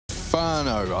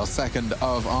Inferno, our second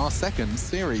of our second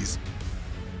series.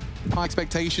 High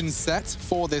expectations set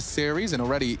for this series and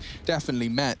already definitely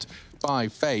met by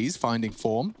FaZe, finding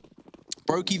form.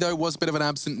 Brokey, though, was a bit of an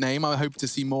absent name. I hope to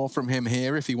see more from him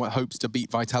here if he hopes to beat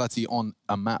Vitality on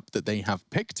a map that they have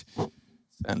picked.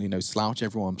 Certainly no slouch.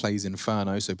 Everyone plays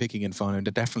Inferno, so picking Inferno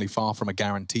definitely far from a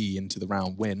guarantee into the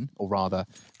round win, or rather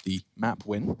the map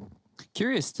win.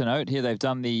 Curious to note here, they've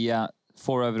done the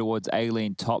 4 over towards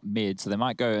A-Lane top mid, so they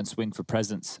might go and swing for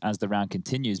presence as the round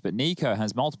continues. But Nico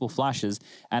has multiple flashes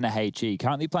and a HE,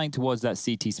 currently playing towards that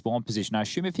CT spawn position. I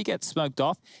assume if he gets smoked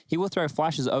off, he will throw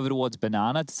flashes over towards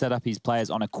Banana to set up his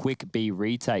players on a quick B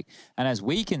retake. And as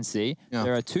we can see,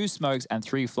 there are 2 smokes and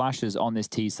 3 flashes on this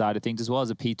T side of things, as well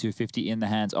as a P250 in the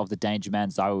hands of the danger man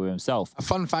Zywo himself. A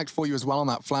fun fact for you as well on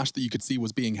that flash that you could see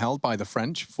was being held by the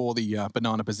French for the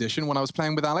Banana position. When I was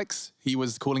playing with Alex, he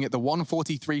was calling it the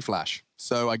 143 flash.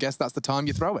 So I guess that's the time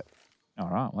you throw it. All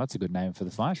right, well, that's a good name for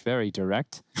the flash. Very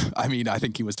direct. I mean, I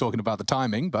think he was talking about the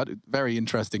timing, but very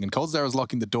interesting. And coldzera's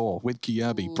locking the door with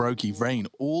Kierby, Brokey, Rain,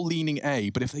 all leaning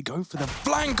A. But if they go for the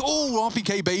flank,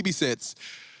 RPK babysits.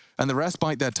 And the rest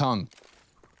bite their tongue.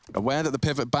 Aware that the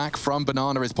pivot back from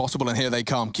Banana is possible, and here they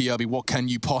come. Kierby, what can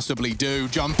you possibly do?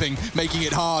 Jumping, making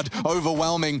it hard,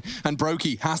 overwhelming, and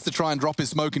Brokey has to try and drop his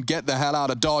smoke and get the hell out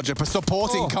of Dodge. A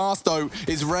supporting cast, though,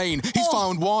 is Rain. He's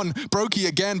found one. Brokey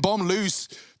again, bomb loose.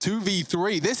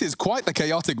 2v3. This is quite the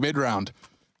chaotic mid-round.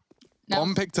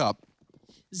 Bomb picked up.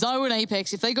 Zywo and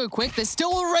Apex, if they go quick, there's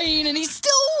still Rain, and he's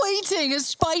still waiting. As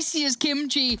spicy as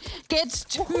kimchi gets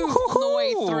 2 on the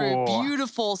way through.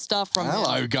 Beautiful stuff from him.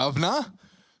 Hello, Governor.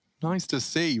 Nice to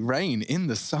see Rain in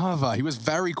the server. He was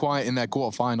very quiet in their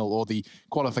quarterfinal, or the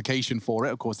qualification for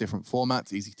it. Of course, different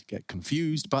formats, easy to get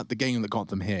confused, but the game that got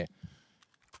them here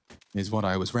is what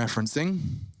I was referencing.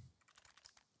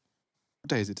 What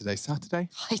day is it today? Saturday?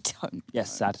 I don't.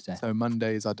 Yes, Saturday. So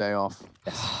Monday is our day off.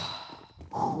 Yes.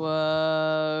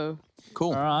 Whoa.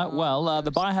 Cool. All right, well,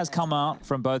 the buy has come out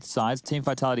from both sides. Team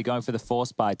Vitality going for the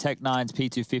force buy. Tech9s,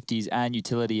 P250s, and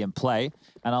utility in play.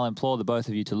 And I'll implore the both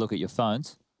of you to look at your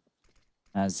phones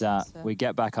as we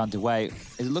get back underway.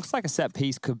 It looks like a set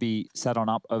piece could be set on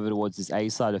up over towards this A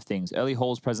side of things. Early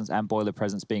Hall's presence and Boiler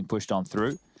presence being pushed on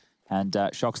through. And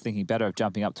Shock's thinking better of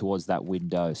jumping up towards that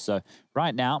window. So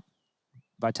right now,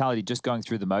 Vitality just going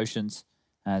through the motions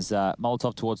as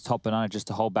Molotov towards top Banana just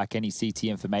to hold back any CT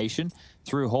information.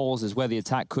 Through Halls is where the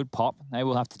attack could pop. They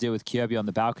will have to deal with Kierby on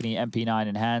the balcony, MP9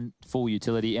 in hand, full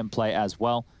utility in play as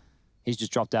well. He's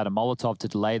just dropped out a Molotov to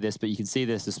delay this, but you can see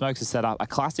this. The smokes are set up. A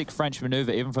classic French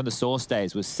maneuver, even from the source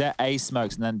days, was set A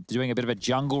smokes and then doing a bit of a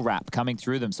jungle wrap coming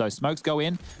through them. So smokes go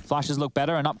in, flashes look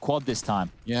better, and up quad this time.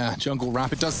 Yeah, jungle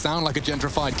wrap. It does sound like a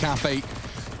gentrified cafe.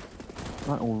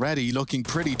 Right, already looking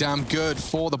pretty damn good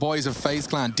for the boys of FaZe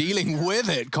Clan. Dealing with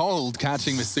it. Cold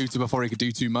catching Masuta before he could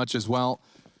do too much as well.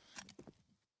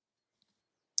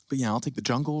 But yeah, I'll take the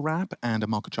jungle wrap and a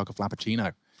mocha chocolate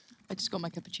frappuccino. I just got my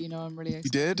cappuccino. I'm really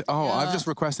excited. You did? Oh, yeah. I've just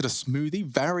requested a smoothie.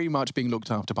 Very much being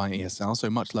looked after by ESL, so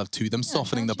much love to them.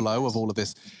 Softening the blow of all of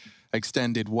this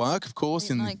extended work, of course,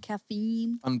 in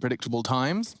caffeine. Unpredictable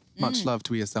times. Much love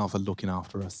to ESL for looking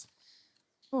after us.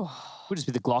 Would just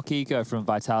be the Glock eco from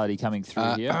Vitality coming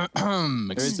through here.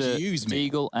 There is a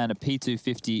Deagle and a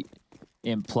P250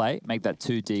 in play. Make that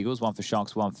 2 Deagles, one for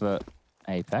Shonks, one for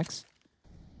Apex.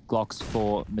 Glocks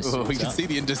for Masuta. We can see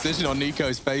the indecision on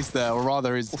Nico's face there, or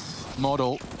rather his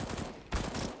model.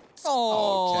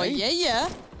 Oh, yeah.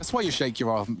 That's why you shake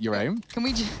your aim. Can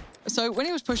we just... So when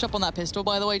he was pushed up on that pistol,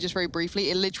 by the way, just very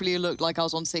briefly, it literally looked like I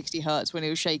was on 60 hertz when he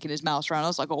was shaking his mouse around. I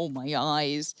was like, oh my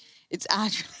eyes. It's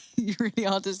actually really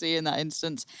hard to see in that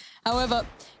instance. However,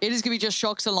 it is going to be just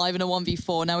Shocks alive in a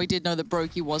 1v4. Now, we did know that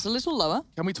Brokey was a little lower.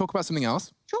 Can we talk about something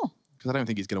else? Sure. Because I don't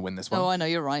think he's going to win this one. Oh, I know,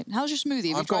 you're right. How's your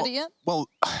smoothie? Have you tried it yet? Well,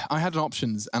 I had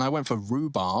options, and I went for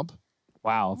rhubarb.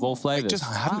 Wow, of all flavors.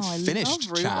 I haven't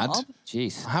finished, Chad.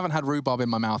 Jeez. I haven't had rhubarb in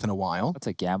my mouth in a while. That's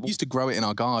a gamble. We used to grow it in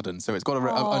our garden, so it's got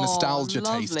a nostalgia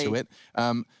taste to it.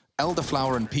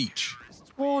 Elderflower and peach.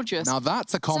 Gorgeous. Now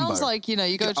that's a combo. Sounds like, you know,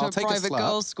 you go to a private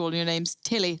girls' school and your name's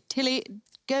Tilly. Tilly,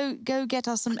 go get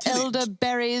us some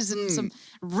elderberries and some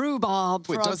rhubarb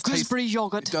for our gooseberry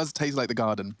yogurt. It does taste like the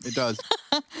garden. It does.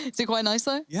 Is it quite nice,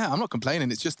 though? Yeah, I'm not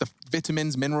complaining. It's just the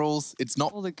vitamins, minerals. It's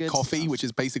not coffee, which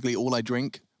is basically all I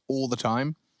drink all the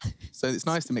time. So it's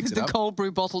nice to mix it up. The cold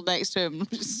brew bottle next to him.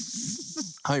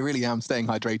 I really am staying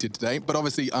hydrated today. But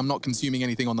obviously, I'm not consuming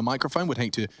anything on the microphone. Would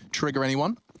hate to trigger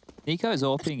anyone. Nico is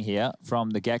AWPing here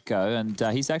from the get-go, and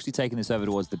he's actually taking this over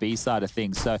towards the B side of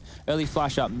things. So early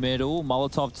flash up middle,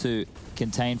 Molotov to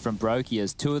contain from Brokey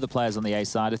as two of the players on the A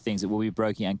side of things. It will be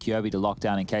Brokey and Kyobi to lock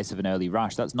down in case of an early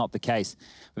rush. That's not the case.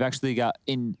 We've actually got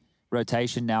in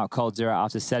rotation now coldzera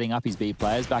after setting up his B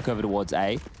players back over towards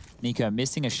A. Nico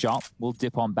missing a shot, will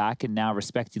dip on back and now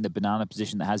respecting the banana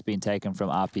position that has been taken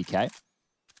from RPK.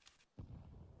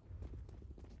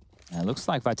 And it looks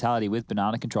like Vitality with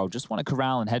banana control just want to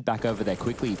corral and head back over there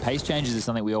quickly. Pace changes is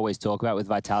something we always talk about with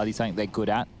Vitality, something they're good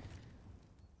at.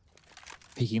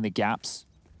 Picking the gaps,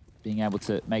 being able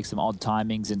to make some odd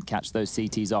timings and catch those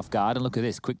CTs off guard. And look at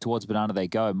this, quick towards banana they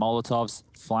go. Molotovs,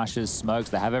 flashes, smokes,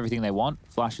 they have everything they want.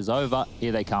 Flashes over,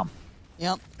 here they come.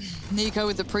 Yep. Nico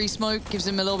with the pre-smoke gives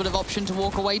him a little bit of option to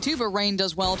walk away to, but Rain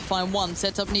does well to find one.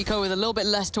 Sets up Nico with a little bit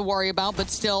less to worry about, but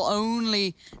still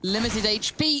only limited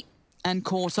HP. And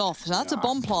caught off. So that's a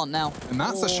bomb plant now. And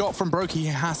that's a shot from Brokey he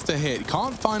has to hit.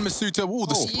 Can't find Masuta. Oh,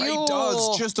 the spray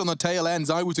does just on the tail end.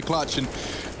 Zywoo to clutch and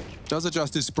does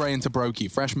adjust his spray into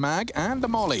Brokey. Fresh mag and the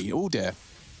molly. Oh dear.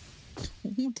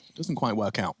 Doesn't quite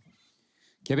work out.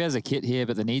 Kyobi has a kit here,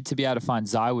 but they need to be able to find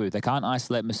Zywoo. They can't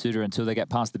isolate Masuda until they get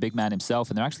past the big man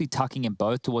himself, and they're actually tucking him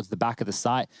both towards the back of the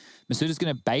site. Masuda's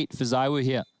going to bait for Zywoo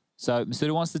here. So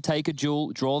Masuda wants to take a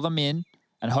duel, draw them in,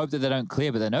 and hope that they don't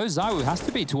clear, but they know Zywoo has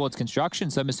to be towards construction,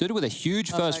 so Masuda with a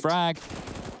huge first frag.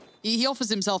 He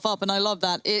offers himself up, and I love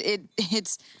that.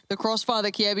 It's the crossfire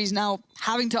that Kyobi's now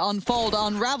having to unfold,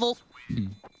 unravel,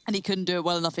 and he couldn't do it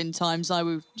well enough in time.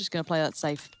 Zywoo just going to play that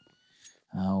safe.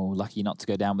 Oh, lucky not to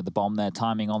go down with the bomb there.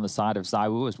 Timing on the side of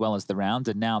Zywoo as well as the round,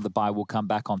 and now the buy will come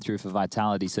back on through for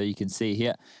Vitality, so you can see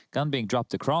here, gun being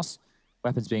dropped across,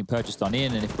 weapons being purchased on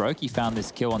in, and if Brokey found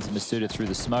this kill onto Masuda through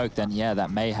the smoke, then yeah, that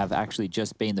may have actually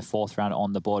just been the 4th round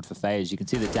on the board for FaZe. You can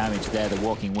see the damage there, the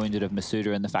walking wounded of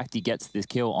Masuda, and the fact he gets this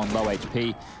kill on low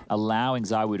HP, allowing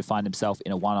Zywoo to find himself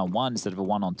in a 1-on-1 instead of a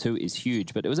 1-on-2 is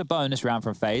huge. But it was a bonus round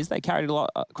from FaZe. They carried a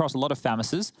lot across a lot of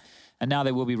Famises, and now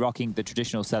they will be rocking the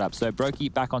traditional setup. So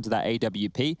Brokey back onto that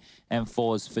AWP,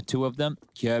 M4s for 2 of them,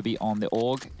 Kyobi on the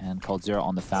AUG, and coldzera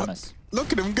on the Famis.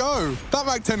 Look at him go. That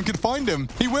Mac-10 could find him.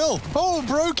 He will. Oh,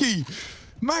 Brokey.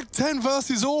 Mac-10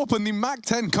 versus AWP, and the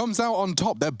Mac-10 comes out on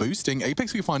top. They're boosting.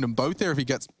 Apex can find them both there if he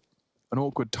gets an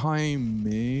awkward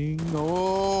timing.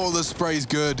 Oh, the spray's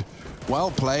good.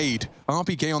 Well played.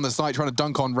 RPK on the site trying to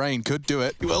dunk on Rain. Could do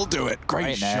it. He will do it.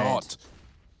 Great shot.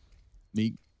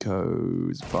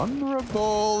 Nico's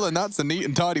vulnerable, and that's a neat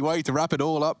and tidy way to wrap it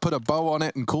all up, put a bow on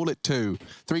it, and call it 2.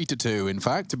 3-2, in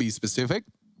fact, to be specific.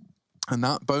 And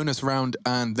that bonus round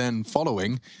and then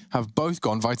following have both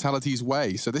gone Vitality's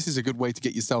way. So this is a good way to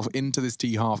get yourself into this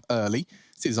T-half early.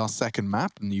 This is our second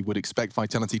map, and you would expect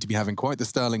Vitality to be having quite the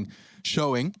sterling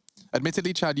showing.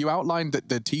 Admittedly, Chad, you outlined that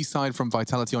the T side from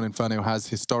Vitality on Inferno has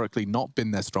historically not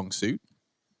been their strong suit.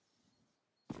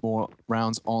 More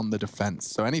rounds on the defense.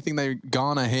 So anything they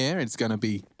garner here, it's going to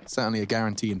be certainly a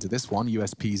guarantee into this one.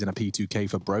 USPs and a P2K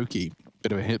for Brokey.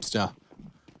 Bit of a hipster.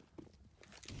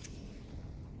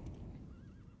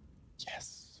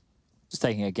 Just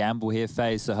taking a gamble here,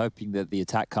 FaZe, so hoping that the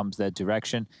attack comes their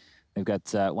direction. They've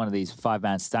got one of these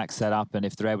 5-man stacks set up, and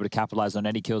if they're able to capitalize on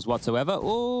any kills whatsoever,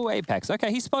 oh, Apex.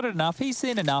 Okay, he spotted enough, he's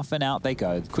seen enough, and out they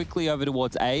go. Quickly over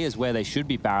towards A is where they should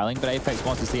be barreling, but Apex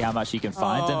wants to see how much he can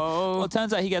find, and well, it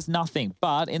turns out he gets nothing.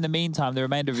 But in the meantime, the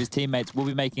remainder of his teammates will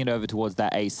be making it over towards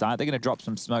that A site. They're going to drop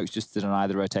some smokes just to deny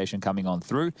the rotation coming on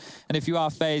through. And if you are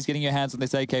FaZe getting your hands on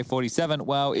this AK-47,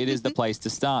 well, it is the place to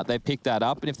start. They picked that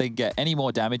up, and if they can get any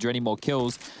more damage or any more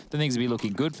kills, then things will be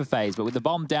looking good for FaZe. But with the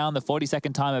bomb down, the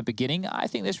 40-second timer beginning, I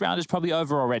think this round is probably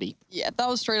over already. Yeah, that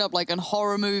was straight up like a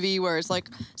horror movie where it's like,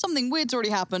 something weird's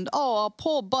already happened. Oh, our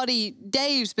poor buddy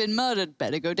Dave's been murdered.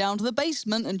 Better go down to the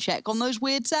basement and check on those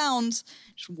weird sounds.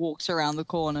 Just walks around the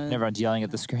corner. And everyone's yelling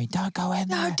at the screen, don't go in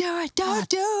there. Don't do it, don't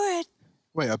do it.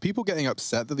 Wait, are people getting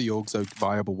upset that the AUG's a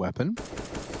viable weapon?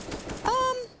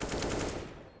 I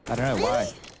don't know why.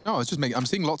 No, it's just I'm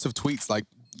seeing lots of tweets like,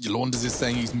 Launders is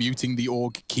saying he's muting the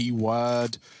AUG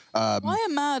keyword. Why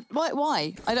am mad?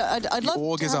 Why? I'd love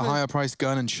AUG to is a higher priced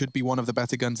gun and should be one of the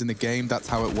better guns in the game. That's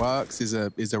how it works, is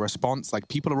a response. Like,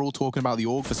 people are all talking about the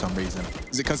AUG for some reason.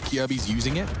 Is it because Kyobi's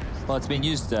using it? Well, it's been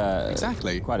used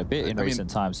quite a bit in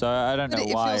recent times, so I don't know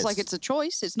why. It feels like it's a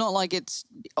choice. It's not like it's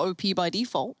OP by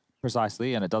default.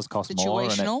 Precisely, and it does cost more,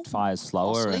 and it fires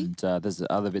slower, and there's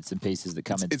other bits and pieces that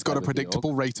come in. It's got a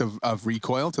predictable rate of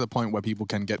recoil to the point where people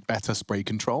can get better spray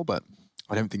control, but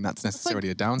I don't think that's necessarily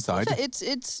a downside.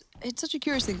 It's such a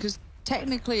curious thing, because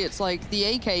technically it's like the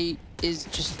AK is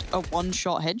just a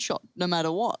one-shot headshot, no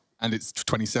matter what. And it's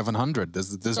 2,700.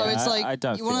 There's so it's like, I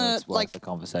don't you feel wanna, it's worth the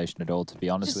conversation at all, to be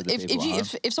honest with the people at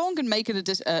home. if someone can make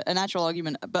it a natural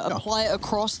argument, but apply it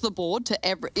across the board to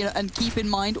every, and keep in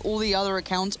mind all the other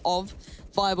accounts of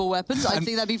viable weapons, I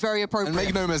think that'd be very appropriate. And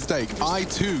make no mistake, I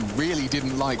too really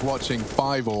didn't like watching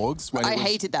 5 orgs. When I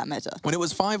hated that meta. When it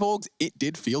was 5 orgs, it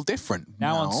did feel different.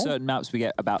 Now on certain maps, we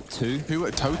get about 2. 2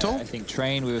 at total? I think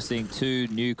Train, we were seeing 2.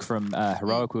 Nuke from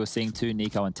Heroic, we were seeing 2.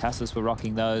 Nico and Tassus were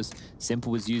rocking those.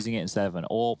 Simple was using it instead of an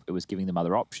AWP. It was giving them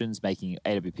other options, making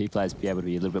AWP players be able to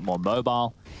be a little bit more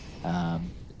mobile.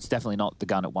 It's definitely not the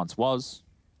gun it once was.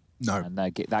 No. And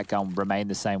that gun remained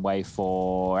the same way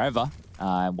forever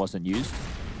and wasn't used.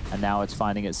 And now it's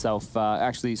finding itself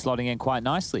actually slotting in quite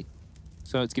nicely.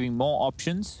 So it's giving more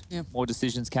options, more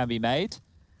decisions can be made.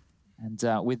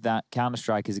 And with that,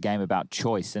 Counter-Strike is a game about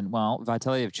choice. And, well,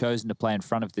 Vitality have chosen to play in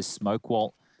front of this smoke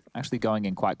wall, actually going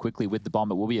in quite quickly with the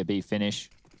bomb. It will be a B finish.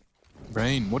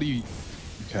 Rain, what do you...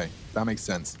 Okay, that makes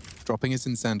sense. Dropping his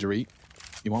incendiary.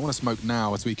 You might want to smoke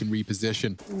now as we can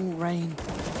reposition. Ooh, Rain.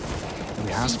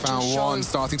 He has found one,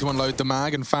 starting to unload the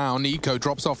mag, and found Nico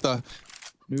drops off the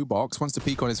new box, wants to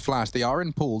peek on his flash. They are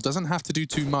in pool, doesn't have to do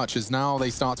too much as now they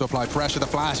start to apply pressure. The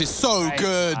flash is so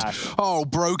good. Oh,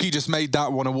 Brokey just made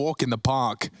that one a walk in the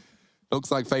park. Looks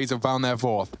like FaZe have found their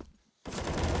 4th.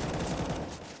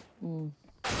 Ooh.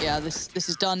 Yeah, this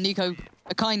is done. Nico,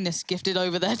 a kindness gifted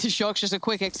over there to Shox, just a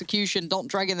quick execution, not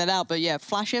dragging that out, but yeah,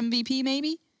 flash MVP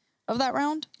maybe of that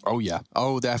round? Oh yeah,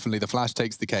 oh definitely, the flash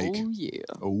takes the cake. Oh yeah.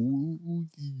 Oh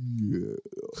yeah.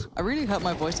 I really hurt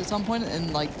my voice at some point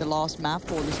in like the last map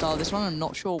or the start of this one, I'm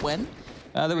not sure when.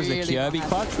 There was a Kirby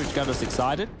clutch, which got us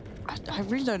excited. I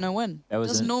really don't know when. It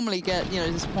doesn't normally get,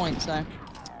 this point, so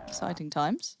exciting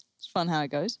times. It's fun how it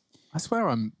goes. I swear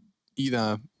I'm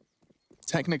either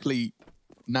technically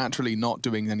naturally not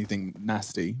doing anything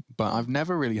nasty, but I've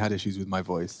never really had issues with my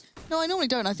voice. No, I normally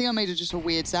don't. I think I made it just a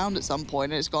weird sound at some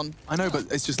point and it's gone. I know, but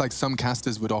it's just like some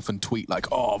casters would often tweet like,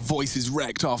 oh, voice is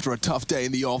wrecked after a tough day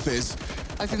in the office.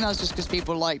 I think that's just because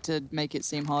people like to make it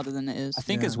seem harder than it is. I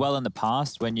think as well in the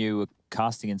past when you were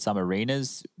casting in some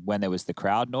arenas when there was the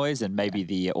crowd noise and maybe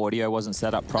the audio wasn't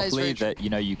set up properly, that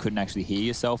you couldn't actually hear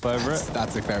yourself over it.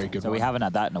 That's a very good one. So we haven't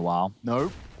had that in a while.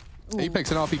 Nope.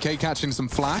 Apex and RPK catching some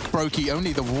flack. Brokey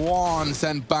only the one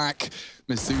sent back.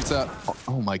 Masuta,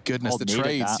 oh my goodness, the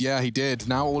trades. Yeah, he did.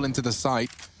 Now all into the site.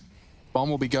 Bomb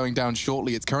will be going down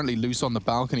shortly. It's currently loose on the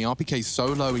balcony. RPK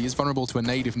solo. He is vulnerable to a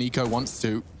nade if Nico wants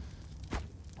to.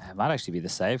 It might actually be the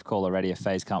save call already if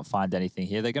FaZe can't find anything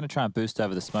here. They're going to try and boost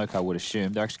over the smoke, I would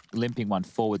assume. They're actually limping one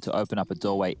forward to open up a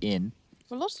doorway in.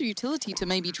 For lots of utility to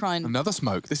maybe try and... Another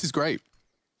smoke. This is great.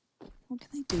 What can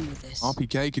they do with this?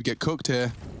 RPK could get cooked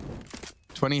here.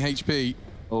 20 HP.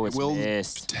 Oh, it's will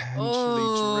missed. Potentially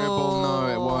dribble. No,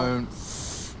 it won't.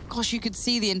 Gosh, you could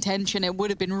see the intention. It would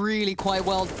have been really quite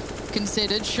well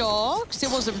considered. Shox.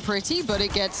 It wasn't pretty, but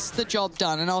it gets the job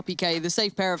done. And RPK, the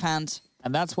safe pair of hands.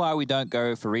 And that's why we don't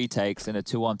go for retakes and a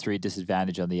 2-on-3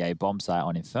 disadvantage on the A bomb site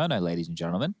on Inferno, ladies and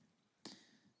gentlemen.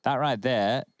 That right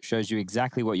there shows you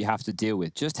exactly what you have to deal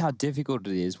with, just how difficult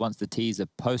it is once the T's are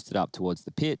posted up towards the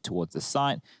pit, towards the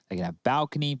site. They can have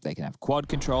balcony, they can have quad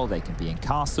control, they can be in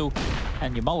castle,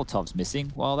 and your Molotov's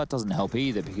missing. Well, that doesn't help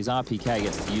either because RPK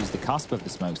gets to use the cusp of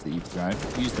the smokes that you've thrown,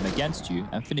 use them against you,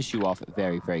 and finish you off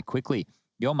very, very quickly.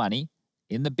 Your money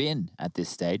in the bin at this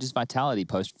stage as Vitality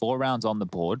post 4 rounds on the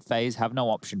board. FaZe have no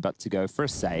option but to go for a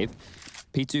save.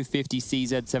 P250,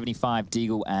 CZ75,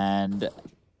 Deagle, and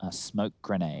a smoke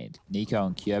grenade. Nico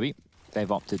and Kirby,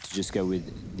 they've opted to just go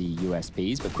with the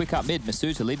USPs, but quick up mid,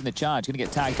 Masuta leading the charge, gonna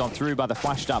get tagged on through by the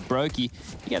flashed up Brokey.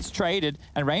 He gets traded,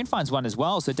 and Rain finds one as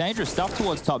well, so dangerous stuff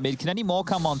towards top mid. Can any more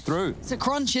come on through? It's a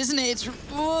crunch, isn't it? It's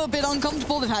a bit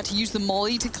uncomfortable. They've had to use the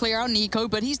molly to clear out Nico,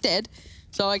 but he's dead.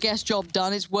 So I guess job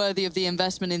done. It's worthy of the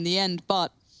investment in the end,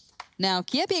 but now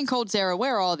Kirby and coldzera,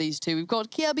 where are these two? We've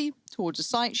got Kirby towards the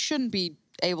site, shouldn't be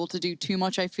able to do too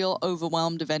much, I feel,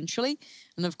 overwhelmed eventually.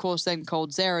 And of course, then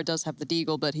coldzera does have the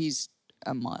deagle, but he's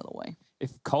a mile away.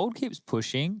 If Cold keeps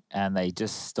pushing and they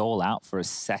just stall out for a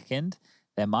second,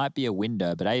 there might be a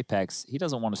window, but Apex, he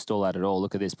doesn't want to stall out at all.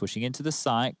 Look at this, pushing into the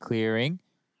site, clearing.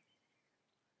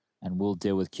 And we'll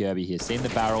deal with Kirby here. Seeing the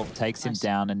barrel, takes him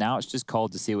down, and now it's just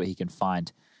Cold to see what he can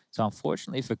find. So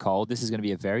unfortunately for Cold, this is going to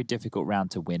be a very difficult round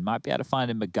to win. Might be able to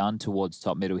find him a gun towards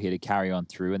top middle here to carry on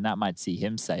through, and that might see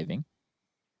him saving.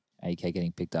 AK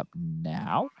getting picked up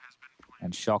now.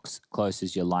 And Shox close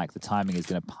as you like. The timing is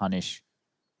going to punish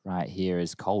right here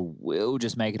as Cold will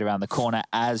just make it around the corner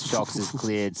as Shox is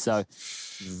cleared. So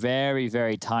very,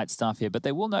 very tight stuff here. But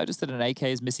they will notice that an AK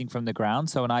is missing from the ground.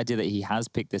 So an idea that he has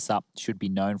picked this up should be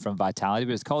known from Vitality.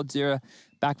 But as coldzera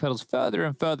backpedals further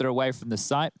and further away from the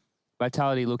site,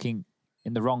 Vitality looking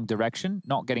in the wrong direction,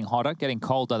 not getting hotter, getting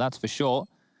colder, that's for sure.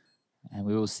 And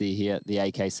we will see here the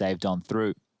AK saved on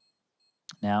through.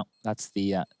 Now, that's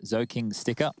the Zoking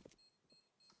sticker.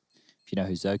 If you know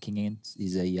who Zoking is,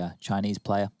 he's a Chinese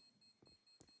player.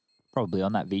 Probably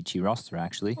on that Vici roster,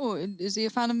 actually. Oh, is he a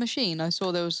fan of Machine? I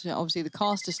saw there was obviously the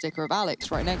caster sticker of Alex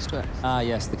right next to it. Ah,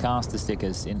 yes, the caster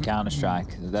stickers in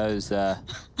Counter-Strike. Those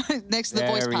next to the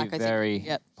voice pack, I think. Very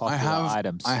popular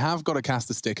items. I have got a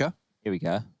caster sticker. Here we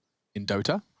go. In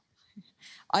Dota.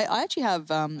 I actually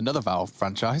have another Valve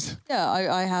franchise. Yeah,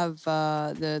 I have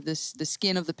the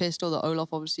skin of the pistol that Olaf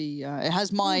obviously it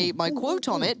has my quote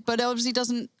on it, but it obviously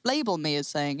doesn't label me as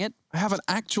saying it. I have an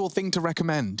actual thing to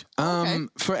recommend.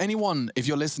 For anyone, if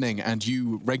you're listening and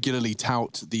you regularly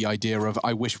tout the idea of,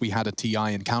 I wish we had a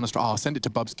TI in Counter-Strike, I'll send it to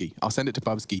Bubsky. I'll send it to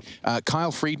Bubsky.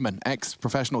 Kyle Friedman,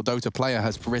 ex-professional Dota player,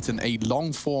 has written a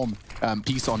long-form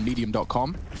piece on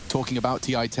Medium.com talking about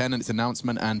TI-10 and its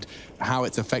announcement and how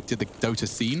it's affected the Dota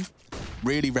scene.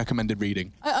 Really recommended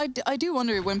reading. I do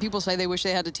wonder when people say they wish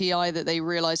they had a TI that they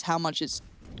realize how much it's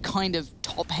kind of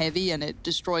top-heavy and it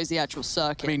destroys the actual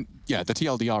circuit. I mean, yeah, the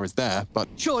TLDR is there, but...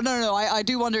 Sure, no, I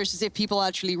do wonder as if people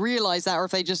actually realize that or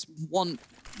if they just want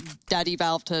Daddy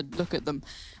Valve to look at them.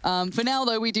 For now,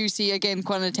 though, we do see, again,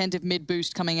 quite an attentive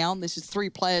mid-boost coming out. This is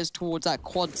 3 players towards that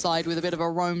quad side with a bit of a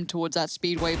roam towards that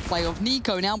speedway play of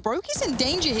Nico. Now, Brokey's in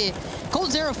danger here.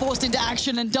 coldzera forced into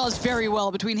action and does very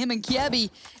well. Between him and Kiebi,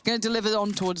 going to deliver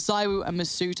on towards Zaiwu and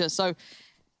Masuta. So,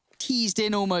 teased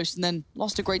in almost and then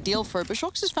lost a great deal for it. But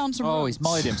Shox has found some... Oh, he's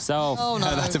mollied himself. Oh,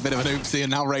 no. That's a bit of an oopsie,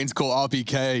 and now Rain's caught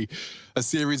RPK. A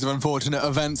series of unfortunate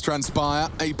events transpire.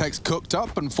 Apex cooked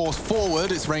up and forced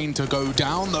forward. It's Rain to go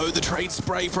down, though. The trade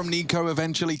spray from Nico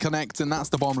eventually connects, and that's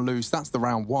the bomb loose. That's the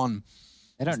round 1.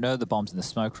 They don't know the bomb's in the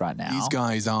smoke right now. These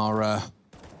guys are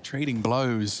trading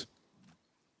blows.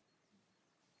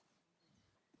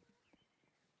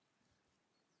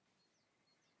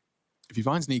 If he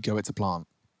finds Nico, it's a plant.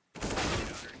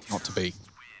 Not to be.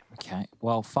 Okay,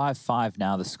 well, 5-5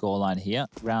 now, the scoreline here.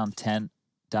 Round 10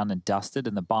 done and dusted,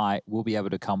 and the buy will be able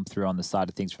to come through on the side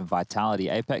of things from Vitality.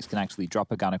 Apex can actually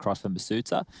drop a gun across from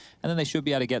Masuta, and then they should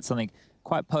be able to get something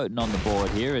quite potent on the board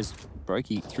here as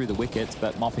Brokey through the wickets,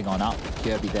 but mopping on up.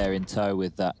 Kirby there in tow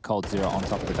with coldzera on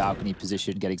top of the balcony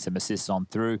position, getting some assists on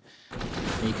through.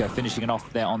 Nico finishing it off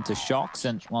there onto Shox,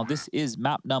 and while this is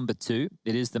map number 2,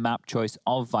 it is the map choice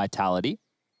of Vitality.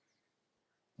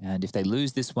 And if they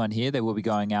lose this one here, they will be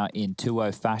going out in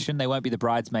 2-0 fashion. They won't be the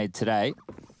bridesmaid today.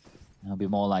 They'll be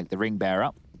more like the ring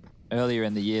bearer. Earlier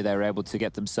in the year, they were able to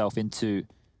get themselves into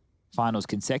finals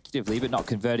consecutively, but not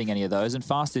converting any of those. And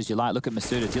fast as you like, look at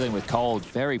Masuta dealing with Cold,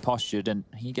 very postured, and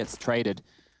he gets traded.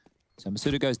 So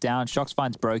Masuta goes down, Shox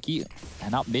finds Brokey,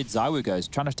 and up mid, Zaiwu goes.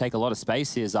 Trying to take a lot of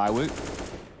space here, Zaiwu.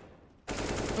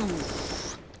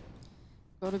 Oof.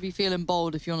 Gotta be feeling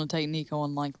bold if you want to take Nico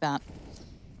on like that.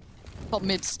 Top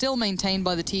mid still maintained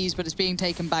by the T's, but it's being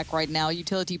taken back right now.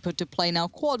 Utility put to play now.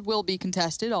 Quad will be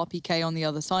contested. RPK on the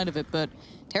other side of it, but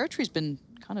territory's been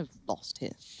kind of lost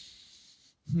here.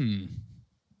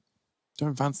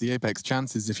 Don't fancy Apex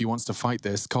chances if he wants to fight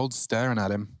this. Cold's staring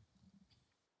at him.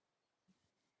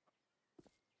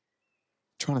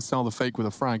 Trying to sell the fake with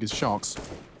a frag is Shox.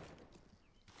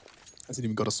 Hasn't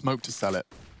even got a smoke to sell it.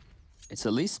 It's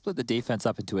at least split the defense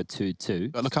up into a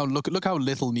 2-2. But look how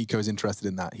little Nico's interested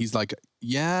in that. He's like,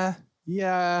 yeah,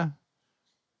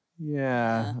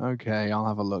 okay, I'll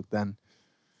have a look then.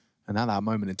 And at that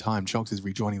moment in time, Shox is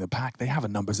rejoining the pack. They have a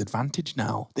numbers advantage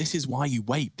now. This is why you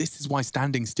wait. This is why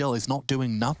standing still is not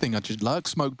doing nothing. A lurk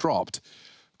smoke dropped.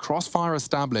 Crossfire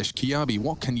established. Kiebi,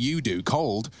 what can you do?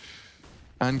 Cold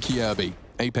and Kiebi.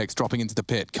 Apex dropping into the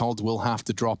pit. Cold will have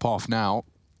to drop off now.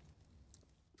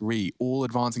 3, all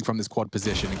advancing from this quad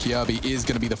position. And Kiebi is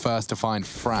going to be the first to find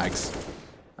frags.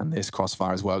 And this crossfire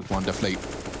has worked wonderfully.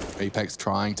 Apex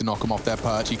trying to knock him off their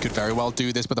perch. He could very well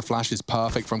do this, but the flash is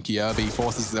perfect from Kiebi.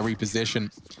 Forces the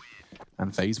reposition.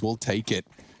 And FaZe will take it.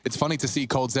 It's funny to see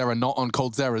coldzera not on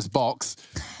coldzera's box.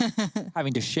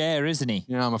 Having to share, isn't he?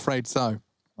 Yeah, I'm afraid so.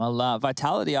 Well,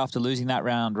 Vitality, after losing that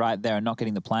round right there and not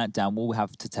getting the plant down, will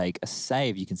have to take a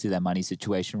save. You can see their money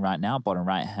situation right now, bottom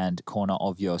right-hand corner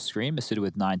of your screen. Masuta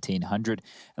with 1,900,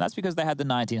 and that's because they had the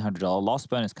 $1,900 loss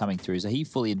bonus coming through, so he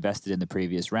fully invested in the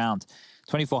previous round.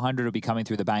 2,400 will be coming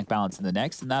through the bank balance in the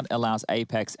next, and that allows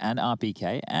Apex and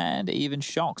RPK and even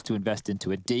Shox to invest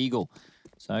into a Deagle.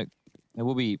 So They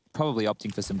will be probably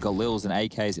opting for some Galils and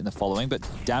AKs in the following, but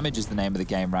damage is the name of the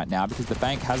game right now because the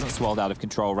bank hasn't swelled out of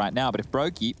control right now. But if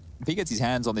Brokey, if he gets his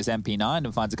hands on this MP9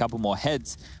 and finds a couple more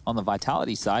heads on the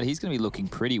Vitality side, he's going to be looking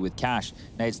pretty with cash.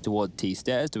 Nades toward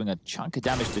T-Stairs, doing a chunk of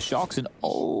damage to Shox, and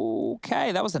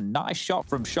okay, that was a nice shot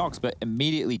from Shox, but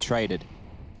immediately traded.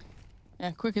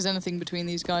 Yeah, quick as anything between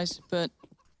these guys, but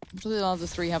what do the other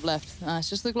three have left? It's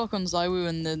just the Glock on Zywoo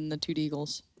and then the two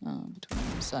Deagles between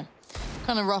them, so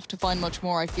kind of rough to find much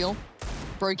more, I feel.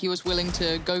 Brokey was willing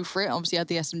to go for it, obviously had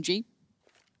the SMG.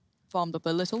 Farmed up a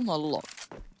little, not a lot.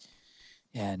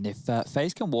 Yeah, and if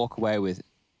FaZe can walk away with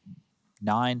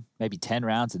 9, maybe 10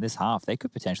 rounds in this half, they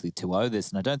could potentially 2-0 this,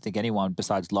 and I don't think anyone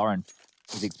besides Lauren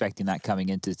was expecting that coming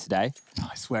into today.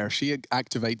 I swear, if she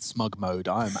activates smug mode,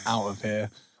 I am out of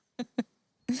here.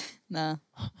 Nah.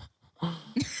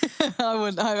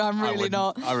 I'm really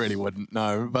not. I really wouldn't,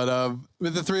 no. But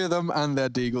with the three of them and their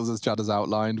Deagles, as Chad has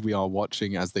outlined, we are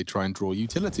watching as they try and draw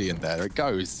utility, and there it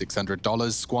goes.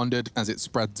 $600 squandered as it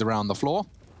spreads around the floor.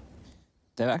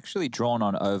 They've actually drawn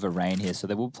on over Rain here, so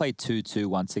they will play 2-2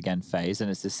 once again, FaZe,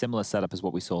 and it's a similar setup as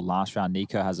what we saw last round.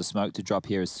 Nico has a smoke to drop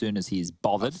here as soon as he's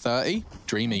bothered. 30,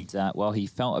 dreamy. And, well, he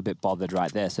felt a bit bothered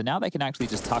right there. So now they can actually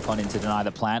just tuck on in to deny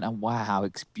the plant, and wow,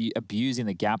 abusing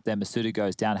the gap there. Masuda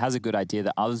goes down, has a good idea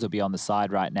that others will be on the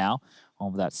side right now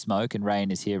on that smoke, and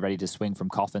Rain is here ready to swing from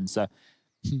Coffin. So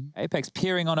Apex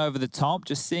peering on over the top,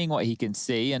 just seeing what he can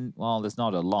see, and well, there's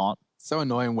not a lot. So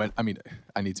annoying when, I mean,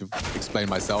 I need to explain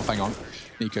myself. Hang on.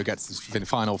 Nico gets his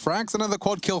final frags, another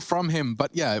quad kill from him.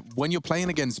 But yeah, when you're playing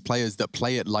against players that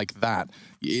play it like that,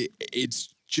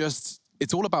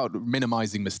 it's all about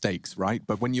minimizing mistakes, right?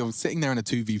 But when you're sitting there in a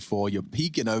 2v4, you're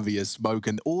peeking over your smoke,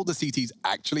 and all the CTs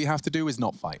actually have to do is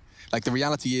not fight. Like, the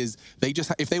reality is, they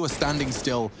just, if they were standing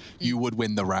still, you would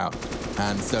win the round.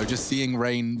 And so just seeing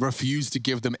Rain refuse to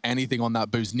give them anything on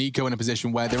that boost, Nico in a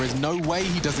position where there is no way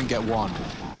he doesn't get one.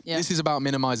 Yeah. This is about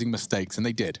minimizing mistakes, and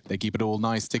they did. They keep it all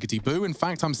nice, tickety-boo. In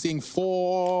fact, I'm seeing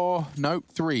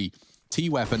 3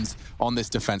 T-weapons on this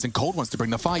defense, and Cold wants to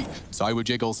bring the fight. Zywoo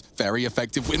jiggles, very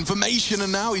effective information,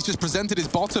 and now he's just presented his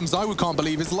bottom. Zywoo can't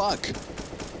believe his luck.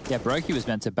 Yeah, Brokey was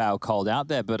meant to bail Cold out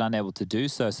there, but unable to do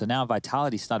so. So now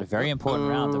Vitality start a very important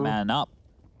round to man up.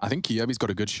 I think Kyobi's got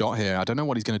a good shot here. I don't know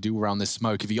what he's going to do around this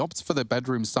smoke. If he opts for the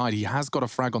bedroom side, he has got a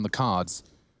frag on the cards.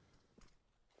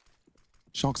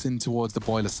 Shox in towards the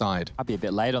boiler side. I'd be a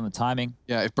bit late on the timing.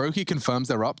 Yeah, if Brokey confirms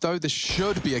they're up, though, this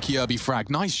should be a Kyobi frag.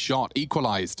 Nice shot,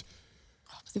 equalized.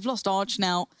 They've lost Arch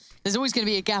now. There's always going to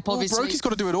be a gap, obviously. Brokey's got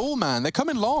to do it all, man. They're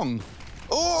coming long.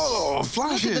 Oh,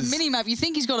 flashes. Look at the mini-map. You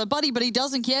think he's got a buddy, but he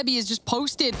doesn't. Kyobi is just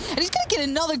posted. And he's going to get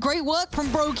another great work from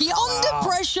Brokey. Under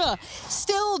pressure.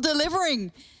 Still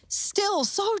delivering. Still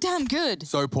so damn good.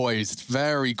 So poised.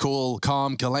 Very cool,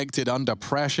 calm, collected under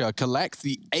pressure. Collects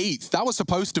the 8th. That was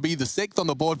supposed to be the 6th on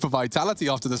the board for Vitality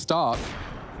after the start.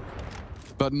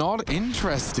 But not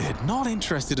interested. Not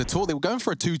interested at all. They were going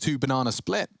for a 2-2 banana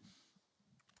split.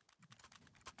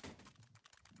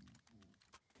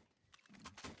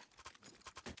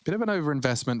 Bit of an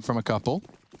overinvestment from a couple.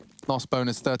 Loss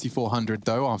bonus 3,400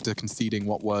 though, after conceding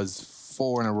what was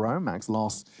 4 in a row. Max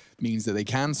loss means that they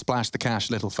can splash the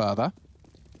cash a little further.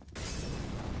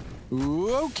 Ooh,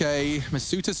 okay,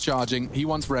 Masuta's charging. He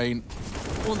wants Rain.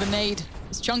 Oh, the nade.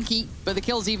 It's chunky, but the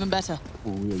kill's even better.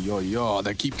 Ooh,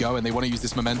 they keep going. They want to use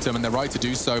this momentum, and they're right to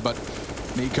do so, but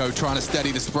Nico trying to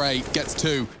steady the spray. Gets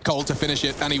 2. Cold to finish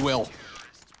it, and he will.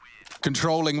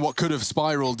 Controlling what could have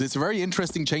spiraled. It's a very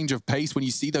interesting change of pace when you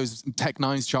see those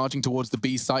Tech-9s charging towards the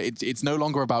B site. It's no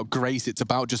longer about grace, it's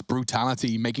about just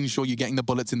brutality, making sure you're getting the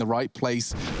bullets in the right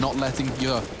place, not letting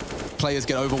your players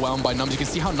get overwhelmed by numbers. You can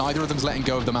see how neither of them's letting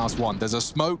go of the mouse one. There's a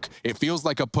smoke, it feels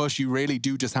like a push. You really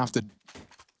do just have to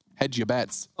hedge your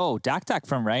bets. Oh, Dak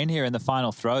from Rain here in the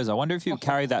final throws. I wonder if he'll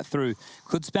carry that through.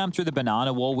 Could spam through the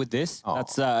banana wall with this.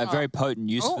 That's a very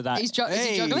potent use for that. Is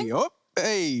he juggling?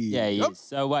 Hey. Yeah, he is.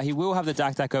 So he will have the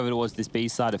Dak over towards this B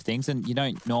side of things, and you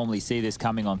don't normally see this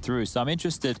coming on through. So I'm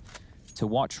interested to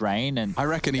watch Rain. And I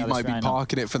reckon he might be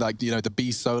parking it for, like, you know, the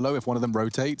B solo if one of them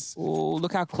rotates. Oh,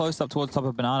 look how close up towards top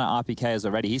of banana RPK is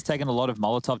already. He's taken a lot of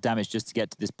Molotov damage just to get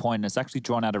to this point, and it's actually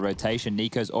drawn out of rotation.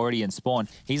 Nico's already in spawn.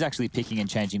 He's actually picking and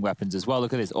changing weapons as well.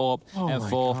 Look at this AWP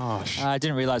M4. I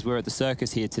didn't realize we were at the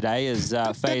circus here today as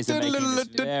FaZe are making this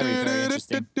very, very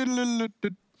interesting.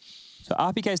 So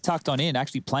RPK's tucked on in,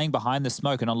 actually playing behind the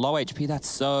smoke, and on low HP, that's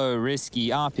so risky.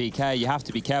 RPK, you have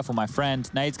to be careful, my friend.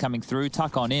 Nades coming through,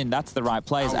 tuck on in, that's the right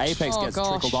play as Apex gets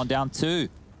trickled on down 2.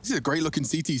 This is a great looking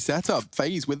CT setup.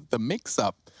 FaZe with the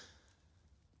mix-up.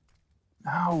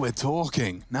 Now we're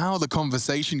talking. Now the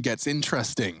conversation gets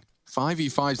interesting.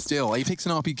 5v5 still. Apex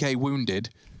and RPK wounded.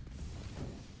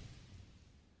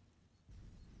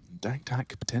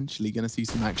 Dak potentially going to see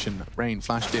some action. Rain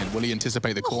flashed in. Will he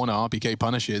anticipate the corner? RPK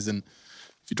punishes, and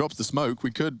if he drops the smoke,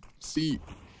 we could see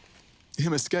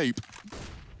him escape.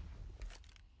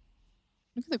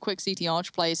 Look at the quick CT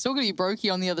Arch play. It's still going to be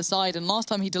Brokey on the other side, and last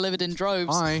time he delivered in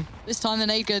droves. This time the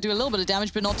nade going to do a little bit of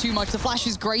damage, but not too much. The flash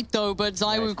is great, though, but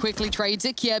ZywOo quickly trades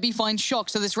it. Kjaerbye finds Shock,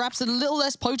 so this Rap's a little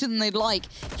less potent than they'd like.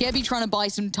 Kjaerbye trying to buy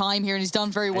some time here, and he's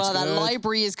done very well. That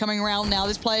library is coming around now.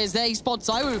 This player is there. He spots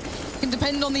ZywOo. Can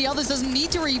depend on the others. Doesn't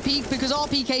need to repeat because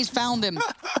RPK's found him.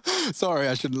 Sorry,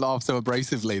 I shouldn't laugh so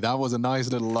abrasively. That was a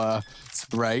nice little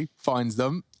spray. Finds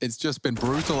them. It's just been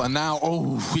brutal, and now,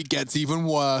 oh, it gets even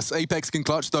worse. Apex can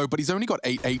clutch, though, but he's only got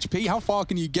 8 HP. How far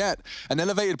can you get? An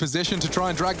elevated position to try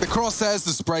and drag the crosshairs.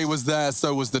 The spray was there,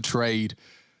 so was the trade.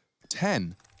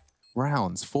 10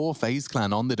 rounds for FaZe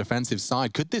Clan on the defensive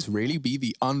side. Could this really be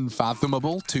the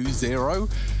unfathomable 2-0?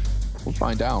 We'll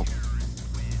find out.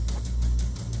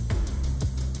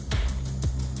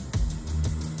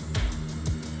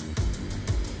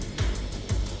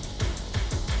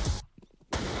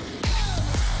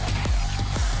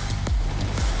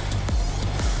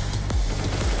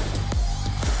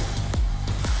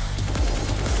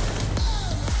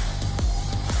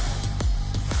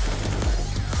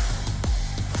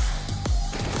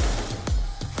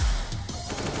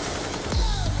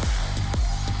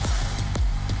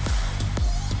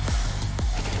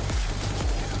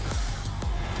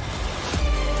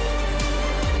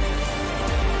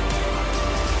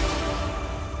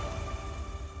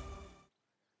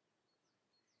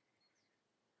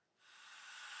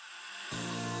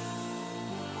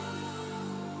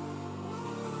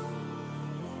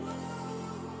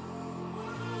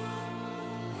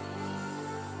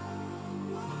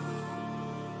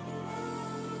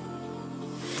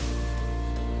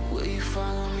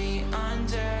 Follow me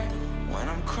under when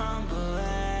I'm crumbling.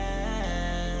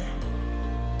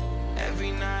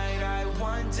 Every night I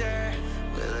wonder,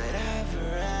 will it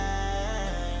ever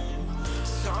end?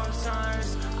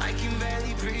 Sometimes I can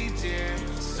barely breathe, dear.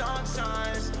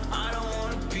 Sometimes I don't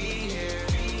want to be here.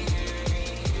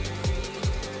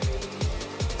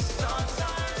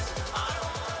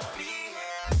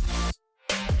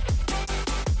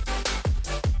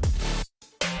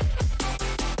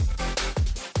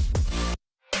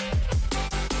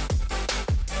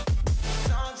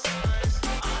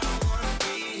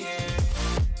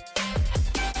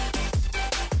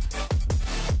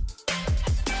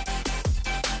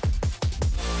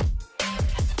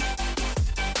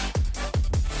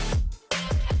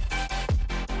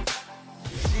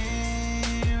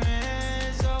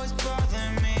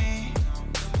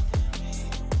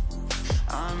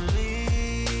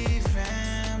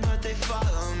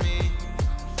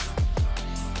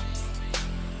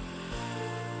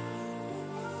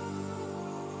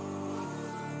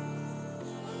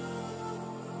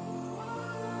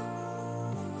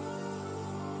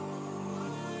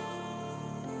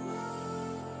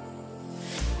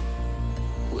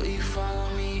 Follow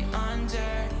me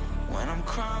under when I'm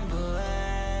crumbling.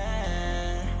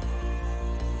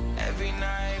 Every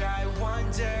night I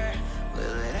wonder,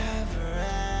 will it ever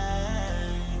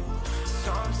end?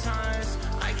 Sometimes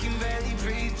I can barely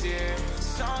breathe, dear.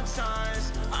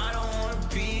 Sometimes I don't want to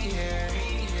be here.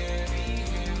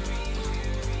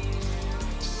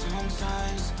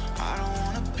 Sometimes I don't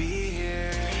want to be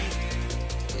here.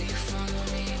 Will you follow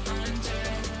me under?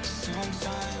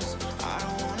 Sometimes I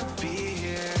don't want to be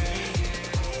here.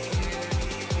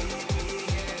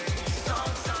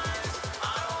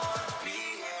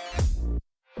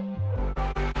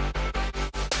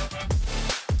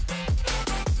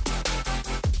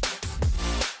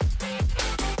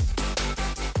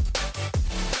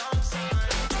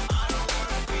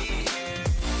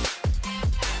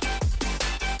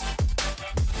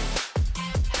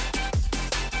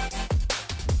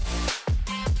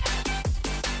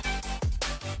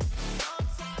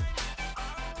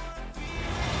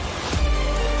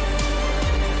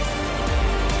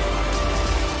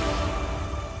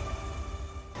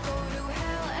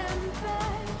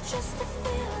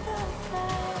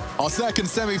 Our second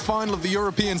semi-final of the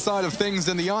European side of things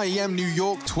in the IEM New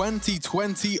York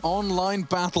 2020 online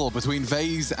battle between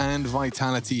FaZe and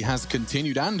Vitality has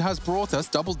continued and has brought us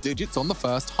double digits on the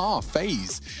first half.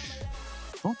 FaZe,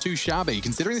 not too shabby.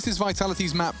 Considering this is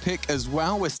Vitality's map pick as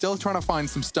well, we're still trying to find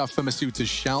some stuff for Masuta's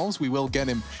shells. We will get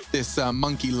him this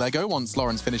monkey Lego once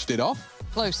Lawrence finished it off.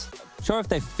 Close. Sure, if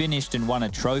they finished and won a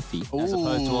trophy as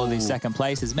opposed to all these second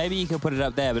places, maybe you could put it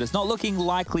up there, but it's not looking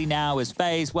likely now as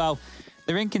FaZe, well,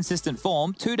 They're in consistent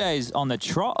form. 2 days on the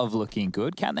trot of looking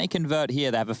good. Can they convert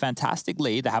here? They have a fantastic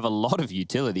lead. They have a lot of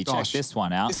utility. Gosh, check this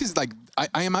one out. This is like,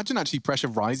 I imagine actually pressure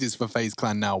rises for FaZe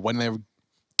Clan now when they're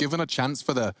given a chance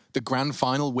for the grand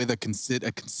final with a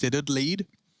considered lead.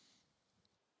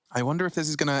 I wonder if this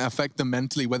is going to affect them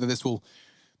mentally, whether this will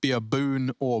be a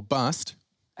boon or bust.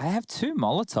 I have 2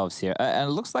 Molotovs here, and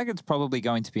it looks like it's probably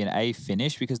going to be an A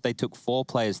finish because they took 4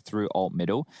 players through alt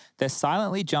middle. They're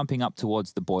silently jumping up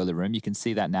towards the boiler room. You can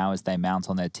see that now as they mount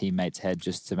on their teammate's head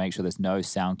just to make sure there's no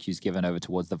sound cues given over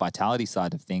towards the Vitality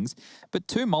side of things. But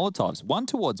 2 Molotovs, 1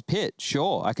 towards Pit,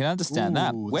 sure, I can understand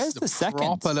that. Where's the second?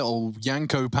 Proper little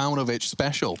Janko Paunovic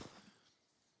special.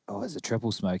 Oh, there's a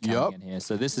triple smoke coming in here,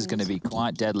 so this is going to be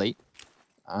quite deadly.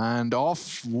 And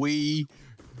off we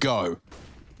go.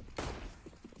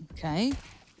 Okay.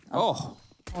 Oh.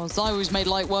 Well, ZywOo's made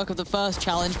light work of the first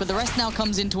challenge, but the rest now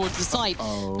comes in towards the site.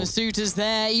 The suitor's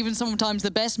there. Even sometimes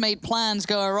the best made plans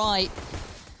go awry.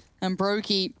 And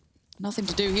Brokey, nothing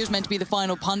to do. He was meant to be the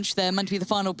final punch there, meant to be the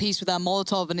final piece with that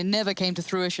Molotov, and it never came to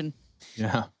fruition.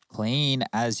 Yeah. Clean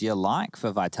as you like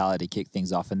for Vitality to kick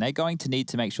things off, and they're going to need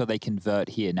to make sure they convert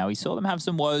here. Now, we saw them have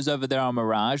some woes over there on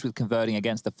Mirage with converting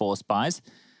against the Force Buys.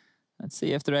 Let's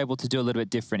see if they're able to do a little bit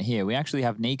different here. We actually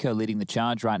have Nico leading the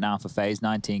charge right now for FaZe,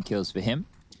 19 kills for him.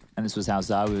 And this was how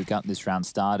ZywOo got this round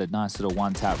started. Nice little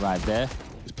one tap right there.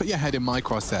 Just put your head in my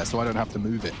crosshair so I don't have to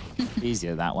move it.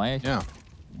 Easier that way. Yeah.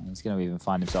 He's going to even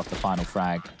find himself the final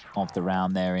frag of the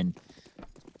round there in.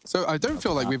 So I don't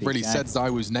feel like we've really said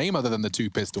ZywOo's name other than the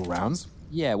 2 pistol rounds.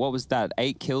 Yeah, what was that?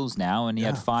 8 kills now, and he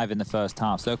had 5 in the first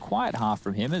half. So a quiet half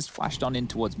from him has flashed on in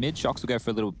towards mid. Shox will go for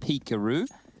a little peekaroo.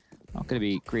 Not going to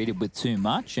be greeted with too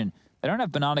much, and they don't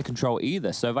have banana control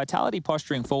either. So Vitality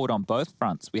posturing forward on both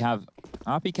fronts. We have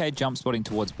RPK jump spotting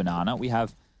towards banana. We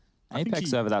have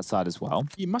Apex over that side as well.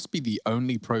 He must be the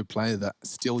only pro player that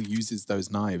still uses those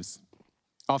knives.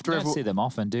 After you don't see them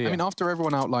often, do you? I mean, after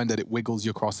everyone outlined that it wiggles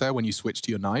your crosshair when you switch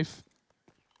to your knife.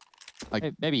 Like,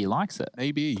 maybe he likes it.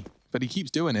 Maybe, but he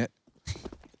keeps doing it.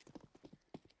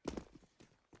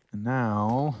 And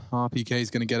now RPK is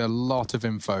going to get a lot of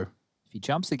info. If he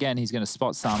jumps again, he's going to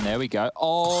spot some. There we go.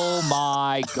 Oh,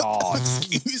 my God.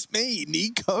 Excuse me,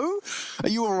 Nico? Are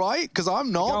you all right? Because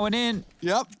I'm not. Going in.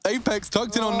 Yep, Apex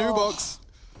tucked in on Nubox.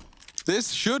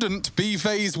 This shouldn't be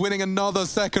FaZe winning another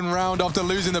second round after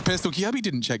losing the pistol. Kirby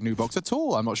didn't check Nubox at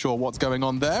all. I'm not sure what's going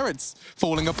on there. It's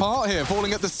falling apart here,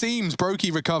 falling at the seams.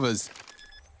 Brokey recovers.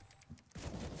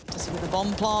 With the bomb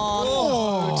plant.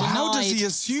 Oh, how does he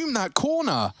assume that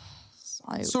corner?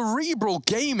 Cerebral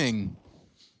gaming.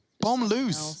 Bomb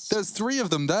loose. There's 3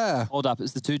 of them there. Hold up,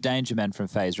 it's the 2 danger men from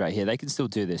FaZe right here. They can still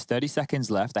do this. 30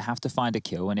 seconds left. They have to find a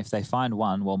kill, and if they find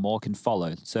one, well, more can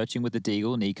follow. Searching with the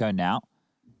Deagle, Nico now.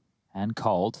 And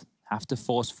Cold have to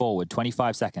force forward.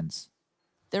 25 seconds.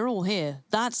 They're all here.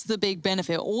 That's the big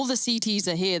benefit. All the CTs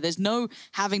are here. There's no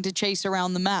having to chase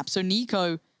around the map. So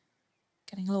Nico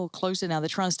getting a little closer now. They're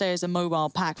trying to stay as a mobile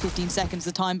pack. 15 seconds.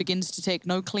 The time begins to tick.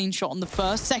 No clean shot on the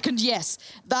first. Second, yes.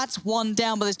 That's 1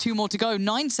 down, but there's 2 more to go.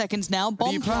 9 seconds now.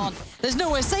 Bomb plant. There's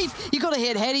nowhere safe. You got to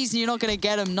hit headies and you're not going to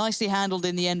get them. Nicely handled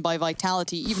in the end by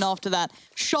Vitality, even after that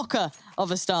shocker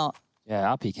of a start.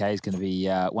 Yeah, RPK is going to be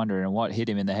wondering what hit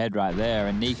him in the head right there.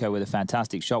 And Nico with a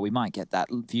fantastic shot. We might get that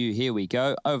view. Here we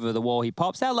go. Over the wall, he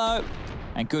pops. Hello.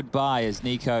 And goodbye as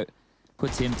Nico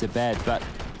puts him to bed. But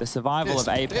the survival of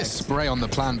Apex. This spray on the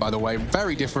plan, by the way,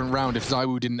 very different round if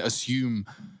ZywOo didn't assume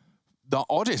the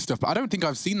oddest stuff. I don't think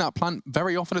I've seen that plant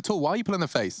very often at all. Why are you pulling the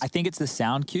face? I think it's the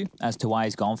sound cue as to why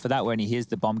he's gone for that when he hears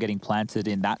the bomb getting planted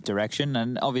in that direction.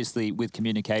 And obviously with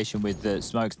communication with the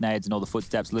smokes, nades, and all the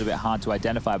footsteps, a little bit hard to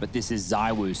identify, but this is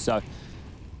ZywOo. So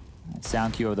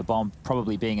sound cue of the bomb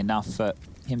probably being enough for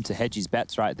him to hedge his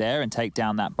bets right there and take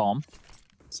down that bomb.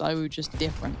 ZywOo just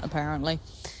different, apparently.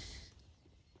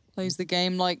 Plays the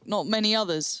game like not many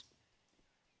others.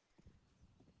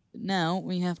 But now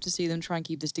we have to see them try and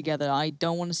keep this together. I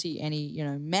don't want to see any,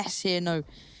 mess here, no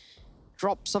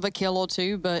drops of a kill or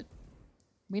 2, but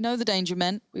we know the danger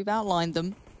men. We've outlined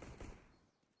them.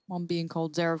 One being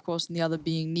coldzera, of course, and the other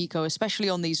being Nico, especially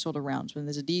on these sort of rounds when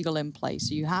there's a Deagle in play.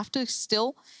 So you have to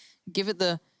still give it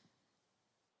the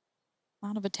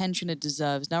amount of attention it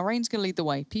deserves. Now, Rain's going to lead the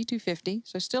way. P250,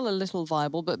 so still a little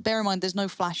viable, but bear in mind there's no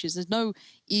flashes. There's no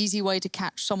easy way to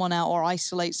catch someone out or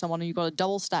isolate someone, and you've got a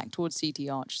double stack towards CT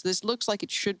Arch. So this looks like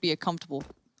it should be a comfortable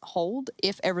hold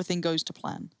if everything goes to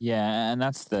plan. Yeah, and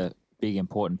that's the big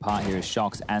important part here is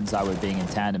Shox and ZywOo being in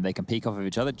tandem. They can peek off of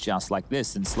each other just like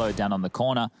this and slow down on the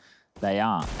corner. They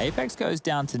are. Apex goes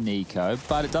down to Nico,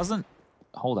 but it doesn't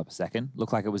hold up a second.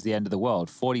 Looked like it was the end of the world.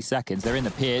 40 seconds. They're in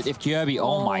the pit. If Kirby,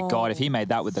 oh my God, if he made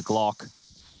that with the Glock.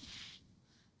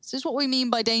 This is what we mean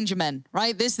by danger men,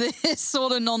 right? This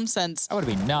sort of nonsense. That would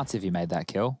have been nuts if you made that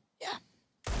kill. Yeah.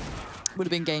 Would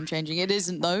have been game-changing. It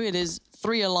isn't, though. It is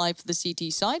 3 alive for the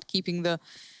CT side, keeping the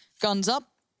guns up.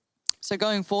 So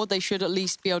going forward, they should at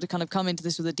least be able to kind of come into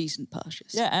this with a decent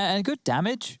purchase. Yeah, and good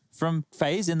damage from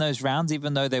FaZe in those rounds,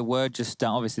 even though they were just,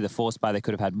 obviously the force buy, they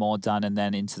could have had more done, and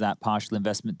then into that partial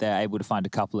investment, they're able to find a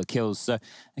couple of kills. So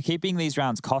keeping these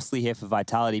rounds costly here for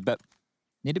Vitality, but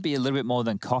need to be a little bit more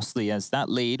than costly, as that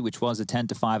lead, which was a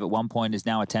 10-5 at one point, is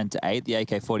now a 10-8. The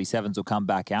AK-47s will come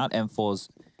back out. M4's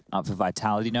up for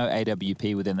Vitality. No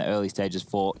AWP within the early stages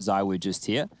for ZywOo just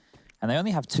here. And they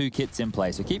only have 2 kits in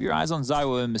play. So keep your eyes on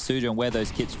ZywOo and Masuda and where those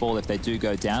kits fall if they do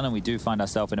go down. And we do find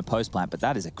ourselves in a post-plant. But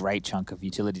that is a great chunk of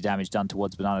utility damage done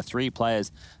towards Banana. 3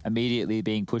 players immediately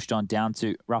being pushed on down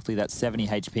to roughly that 70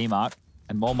 HP mark.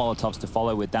 And more Molotovs to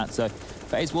follow with that. So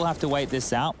FaZe will have to wait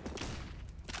this out.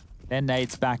 Their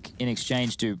nades back in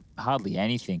exchange do hardly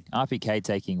anything. RPK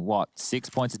taking, what, 6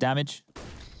 points of damage?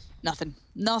 Nothing.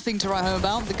 Nothing to write home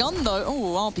about. The gun, though,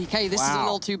 oh, RPK, this is a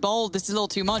little too bold. This is a little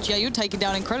too much. Yeah, you're taken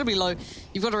down incredibly low.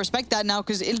 You've got to respect that now,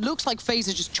 because it looks like FaZe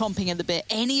are just chomping at the bit.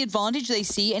 Any advantage they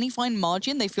see, any fine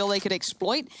margin they feel they could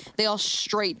exploit, they are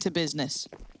straight to business.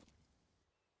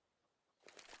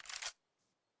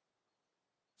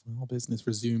 Well, business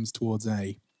resumes towards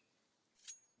A.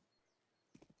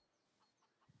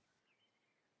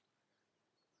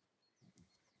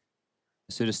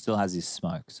 Masuda still has his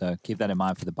smoke, so keep that in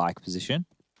mind for the bike position.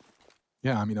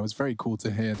 Yeah, I mean, it was very cool to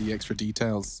hear the extra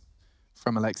details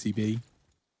from Alexi B.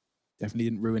 Definitely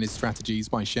didn't ruin his strategies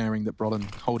by sharing that Brolin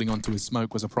holding onto his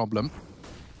smoke was a problem.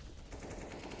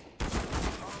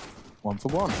 1 for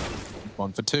 1.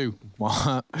 1 for 2.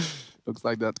 Looks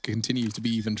like that continues to be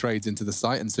even trades into the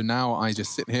site. And so now I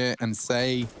just sit here and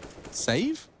say,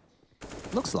 save?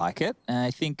 Looks like it.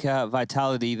 I think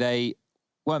Vitality, they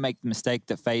won't make the mistake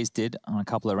that FaZe did on a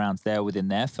couple of rounds there within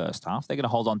their first half. They're going to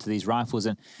hold on to these rifles,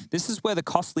 and this is where the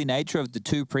costly nature of the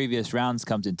 2 previous rounds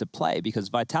comes into play, because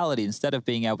Vitality, instead of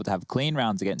being able to have clean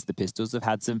rounds against the pistols, have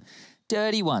had some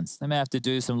dirty ones. They may have to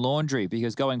do some laundry,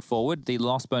 because going forward, the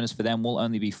loss bonus for them will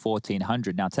only be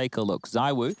 1,400. Now take a look.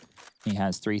 ZywOo, he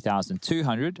has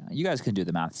 3,200. You guys can do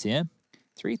the maths here.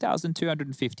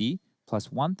 3,250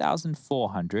 plus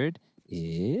 1,400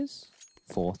 is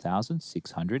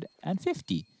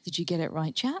 4,650. Did you get it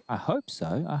right, chat? I hope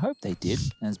so. I hope they did.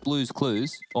 As Blue's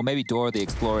Clues, or maybe Dora the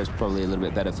Explorer is probably a little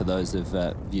bit better for those of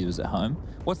viewers at home.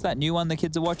 What's that new one the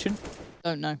kids are watching?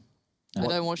 Don't know. I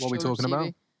don't watch. What are we talking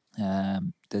TV. about?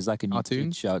 There's like a new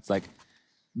cartoon show. It's like,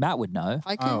 Matt would know.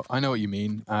 Oh, I know what you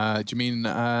mean. Do you mean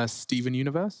Steven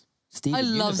Universe? Steven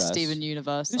Universe. love Steven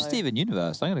Universe. Who's Steven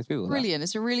Universe? I'm going to Google that. Brilliant.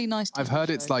 It's a really nice I've heard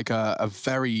it's like a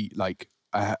very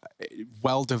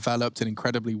well-developed and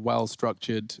incredibly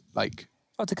well-structured, like,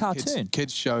 oh, it's a cartoon.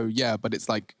 Kids show, yeah, but it's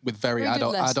like with very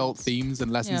adult themes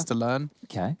and lessons to learn.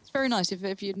 Okay. It's very nice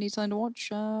if you need something to watch.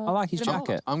 I like his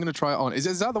jacket. I'm going to try it on.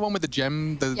 Is that the one with the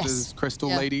gem, the crystal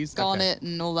ladies? Garnet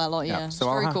and all that lot, yeah. So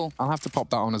it's very cool. I'll have to pop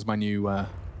that on as my new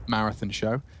marathon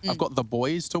show. I've got The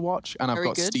Boys to watch, and I've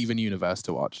got Steven Universe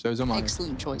to watch. Those are my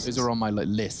excellent choices. Those are on my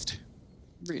list.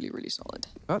 Really, really solid.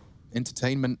 But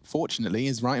entertainment, fortunately,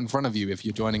 is right in front of you if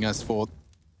you're joining us for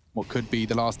what could be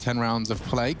the last 10 rounds of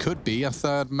play. Could be a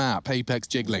 3rd map, Apex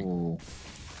Jiggling. Ooh.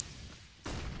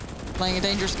 Playing a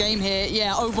dangerous game here.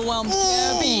 Yeah, overwhelmed.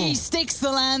 Yeah, but he sticks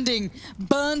the landing.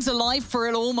 Burns alive for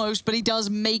it almost, but he does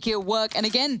make it work. And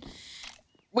again,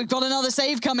 we've got another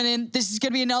save coming in. This is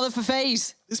going to be another for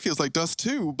FaZe. This feels like Dust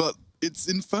 2, but it's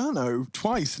Inferno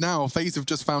twice now. FaZe have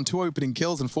just found 2 opening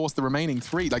kills and forced the remaining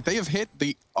 3. Like, they have hit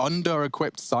the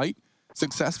under-equipped site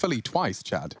successfully twice,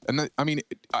 Chad. And I mean,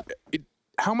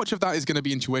 how much of that is going to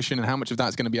be intuition and how much of that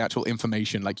is going to be actual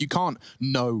information? Like, you can't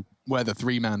know where the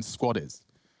 3-man squad is.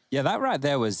 Yeah, that right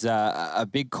there was a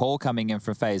big call coming in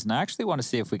from FaZe. And I actually want to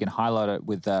see if we can highlight it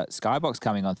with Skybox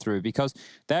coming on through, because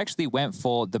they actually went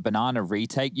for the banana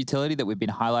retake utility that we've been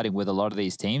highlighting with a lot of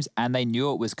these teams, and they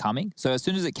knew it was coming. So as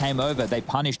soon as it came over, they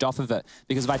punished off of it,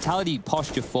 because Vitality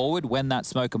posture forward when that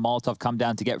smoke and Molotov come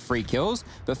down to get free kills,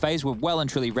 but FaZe were well and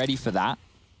truly ready for that.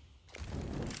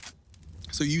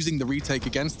 So using the retake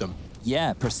against them.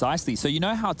 Yeah, precisely. So you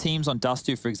know how teams on Dust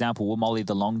 2, for example, will molly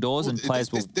the long doors and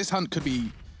players will... This hunt could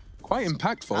be quite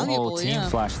impactful. Oh, team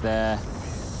flash there.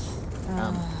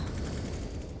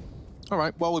 All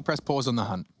right, well, we'll press pause on the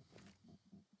hunt.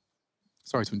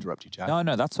 Sorry to interrupt you, Chad.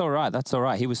 No, that's all right. That's all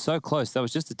right. He was so close. That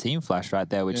was just a team flash right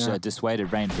there, which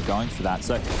dissuaded Rain for going for that.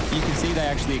 So you can see they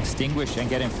actually extinguish and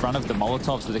get in front of the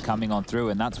Molotovs that are coming on through,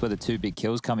 and that's where the 2 big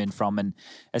kills come in from. And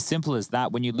as simple as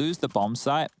that, when you lose the bomb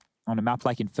site, on a map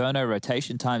like Inferno,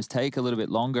 rotation times take a little bit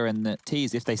longer, and the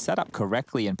T's, if they set up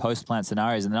correctly in post-plant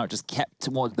scenarios and they're not just kept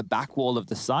towards the back wall of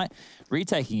the site,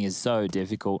 retaking is so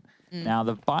difficult. Now,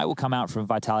 the buy will come out from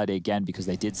Vitality again because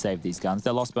they did save these guns.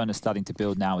 Their loss bonus starting to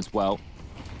build now as well.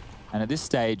 And at this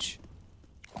stage,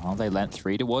 well, they lent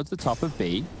 3 towards the top of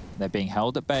B. They're being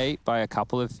held at bay by a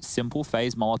couple of simple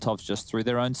FaZe Molotovs just through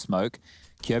their own smoke.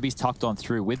 Kirby's tucked on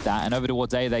through with that, and over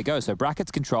towards A they go. So brackets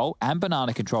control and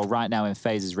banana control right now in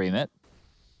FaZe's remit.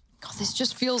 God, this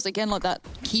just feels, again, like that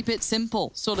keep it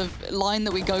simple sort of line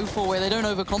that we go for, where they don't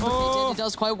overcomplicate it. It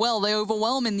does quite well. They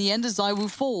overwhelm in the end as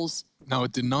ZywOo falls. Now,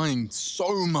 denying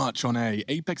so much on A,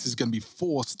 Apex is going to be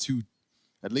forced to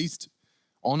at least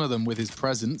honor them with his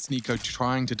presence. Nico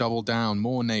trying to double down,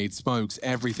 more nades, smokes,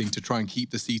 everything to try and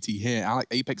keep the CT here.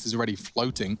 Apex is already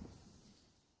floating.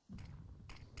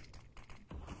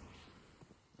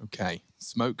 Okay,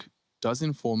 smoke does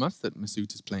inform us that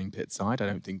Masood is playing pit side. I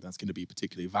don't think that's going to be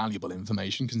particularly valuable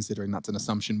information, considering that's an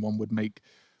assumption one would make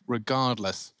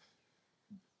regardless.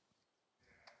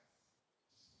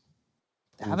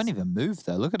 They haven't even moved,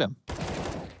 though. Look at him.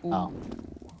 Oh.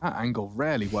 That angle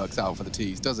rarely works out for the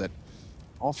T's, does it?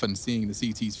 Often seeing the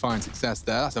CTs find success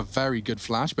there. That's a very good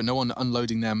flash, but no one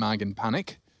unloading their mag in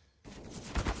panic.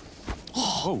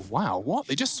 Oh, wow. What?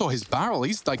 They just saw his barrel.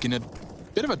 He's like in a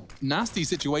bit of a nasty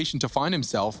situation to find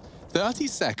himself. 30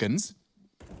 seconds.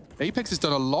 Apex has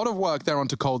done a lot of work there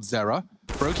onto coldzera.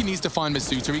 Brokey needs to find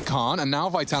Masuta. He can't. And now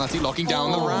Vitality locking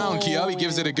down the round. Kirby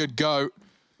gives it a good go.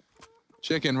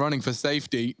 Chicken running for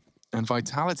safety, and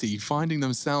Vitality finding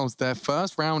themselves their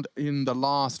first round in the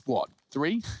last, what,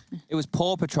 3? It was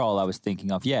Paw Patrol I was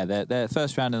thinking of. Yeah, their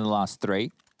first round in the last 3.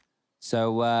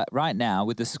 So right now,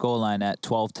 with the scoreline at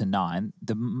 12-9,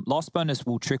 the loss bonus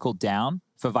will trickle down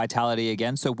for Vitality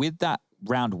again. So with that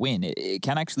round win, it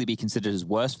can actually be considered as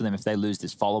worse for them if they lose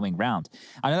this following round.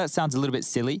 I know that sounds a little bit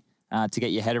silly, to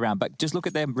get your head around, but just look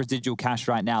at their residual cash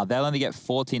right now. They'll only get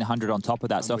 1,400 on top of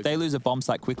that. So if they lose a bomb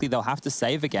site quickly, they'll have to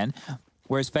save again.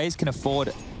 Whereas FaZe can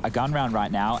afford a gun round right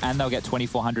now, and they'll get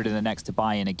 2,400 in the next to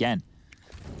buy in again.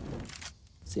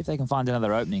 See if they can find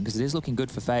another opening, because it is looking good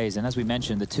for FaZe. And as we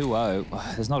mentioned, the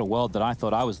 2-0, there's not a world that I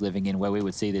thought I was living in where we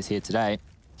would see this here today.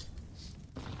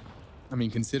 I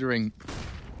mean, considering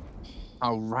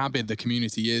how rabid the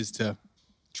community is to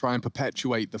try and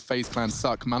perpetuate the FaZe Clan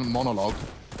suck monologue,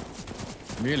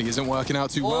 really isn't working out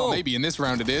too well. Maybe in this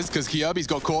round it is, because Kirby's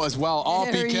got caught as well.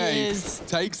 There RPK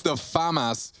takes the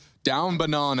FAMAS down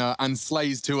banana and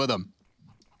slays 2 of them.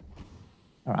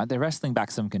 All right, they're wrestling back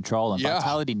some control, and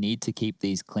Vitality need to keep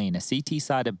these clean. A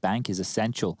CT-sided bank is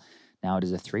essential. Now it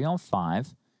is a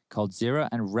 3-on-5. coldzera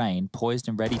and Rain poised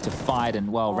and ready to fight,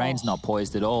 and, well, Rain's not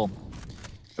poised at all.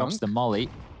 Drops the molly.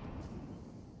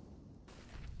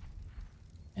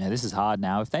 Yeah, this is hard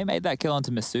now. If they made that kill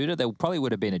onto Masuda, there probably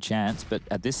would have been a chance, but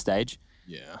at this stage,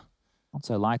 not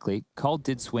so likely. Cold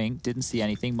did swing, didn't see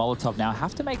anything. Molotov now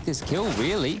have to make this kill,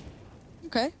 really.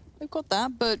 Okay, they've got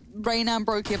that, but Rain and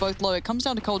Brokey are both low. It comes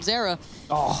down to coldzera.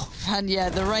 And yeah,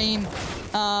 the Rain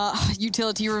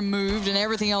utility removed and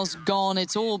everything else gone.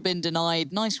 It's all been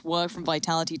denied. Nice work from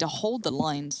Vitality to hold the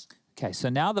lines. Okay, so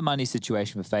now the money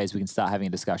situation for FaZe, we can start having a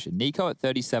discussion. Nico at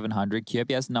 3,700.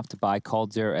 Kirby has enough to buy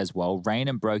coldzera as well. Rain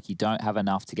and Brokey don't have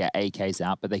enough to get AKs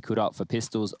out, but they could opt for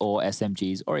pistols or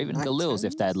SMGs or even Galils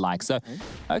if they'd like. So,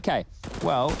 okay,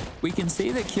 well, we can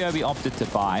see that Kirby opted to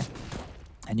buy.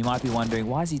 And you might be wondering,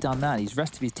 why has he done that? He's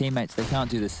rest of his teammates, they can't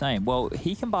do the same. Well,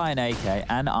 he can buy an AK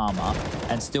and armor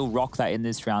and still rock that in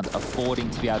this round, affording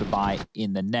to be able to buy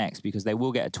in the next, because they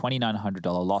will get a $2,900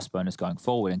 loss bonus going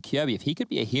forward. And Kirby, if he could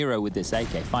be a hero with this AK,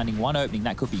 finding one opening,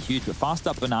 that could be huge. But fast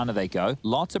up banana they go.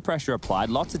 Lots of pressure applied,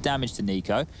 lots of damage to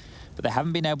Nico. But they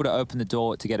haven't been able to open the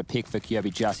door to get a pick for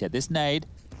Kirby just yet. This nade,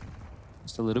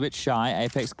 just a little bit shy.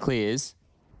 Apex clears.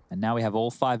 And now we have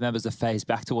all 5 members of FaZe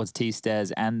back towards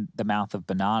T-stairs and the mouth of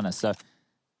banana. So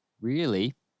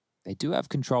really, they do have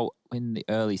control in the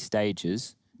early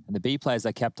stages. And the B players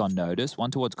are kept on notice. One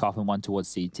towards Coffin, one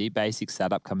towards CT. Basic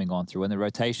setup coming on through. And the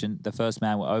rotation, the first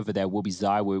man over there will be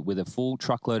ZywOo with a full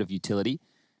truckload of utility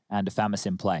and a FAMAS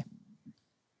in play.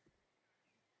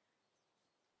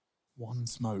 One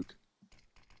smoke.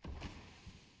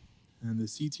 And the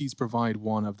CTs provide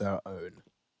one of their own.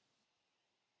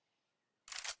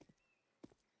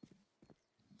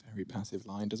 Very passive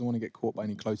line. Doesn't want to get caught by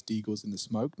any close deagles in the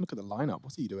smoke. Look at the lineup.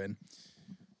 What's he doing?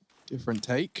 Different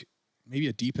take. Maybe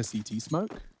a deeper CT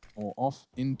smoke. Or off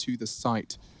into the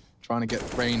site. Trying to get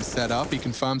Rain set up. He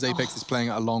confirms Apex is playing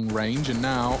at a long range. And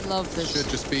now should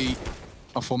just be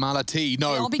a formality.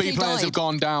 No, B players have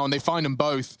gone down. They find them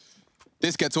both.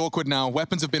 This gets awkward now.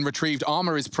 Weapons have been retrieved.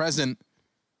 Armor is present.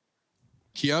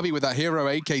 Kirby with that hero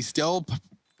AK still.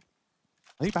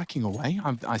 Are they backing away?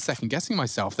 I'm second-guessing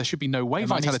myself. There should be no way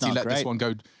Vitality let this one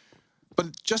go.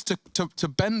 But just to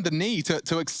bend the knee,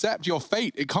 to accept your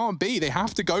fate, it can't be. They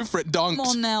have to go for it, Dunked. Come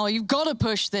on now, you've got to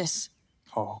push this.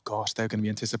 Oh gosh, they're going to be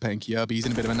anticipating Kirby. He's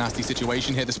in a bit of a nasty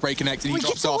situation here. The spray connected, he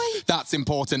drops off. That's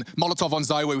important. Molotov on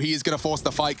Zywoo, he is going to force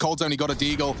the fight. Cold's only got a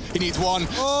deagle. He needs one.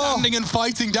 Standing and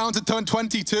fighting down to turn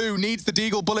 22. Needs the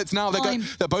deagle bullets now.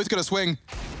 They're both going to swing.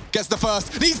 Gets the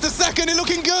first, needs the second. It's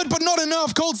looking good, but not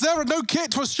enough. Cold Zera, no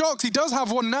kit for Shox. He does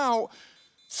have one now.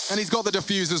 And he's got the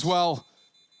defuse as well.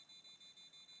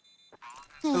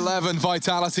 11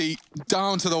 Vitality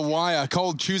down to the wire.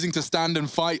 Cold choosing to stand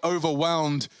and fight,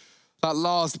 overwhelmed. That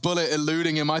last bullet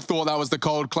eluding him. I thought that was the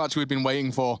Cold clutch we'd been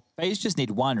waiting for. FaZe just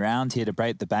need one round here to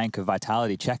break the bank of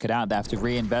Vitality. Check it out. They have to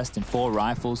reinvest in 4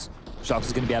 rifles. Shox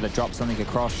is going to be able to drop something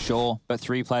across, sure, but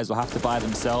 3 players will have to buy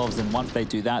themselves, and once they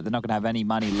do that, they're not going to have any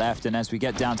money left. And as we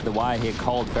get down to the wire here,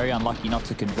 Cold very unlucky not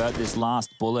to convert this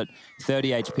last bullet.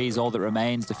 30 HP is all that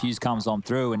remains. The fuse comes on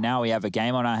through, and now we have a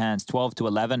game on our hands,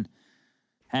 12-11.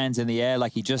 Hands in the air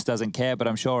like he just doesn't care, but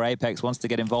I'm sure Apex wants to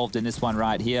get involved in this one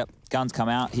right here. Guns come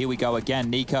out. Here we go again.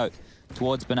 Nico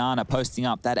towards Banana, posting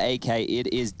up that AK.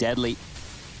 It is deadly.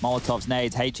 Molotovs,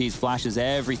 nades, HEs, flashes,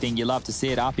 everything. You love to see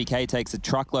it. RPK takes a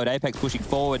truckload. Apex pushing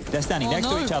forward. They're standing next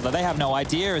to each other. They have no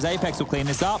idea as Apex will clean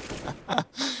this up.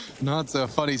 No, it's a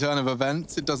funny turn of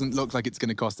events. It doesn't look like it's going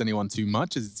to cost anyone too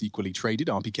much as it's equally traded.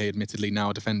 RPK admittedly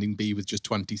now defending B with just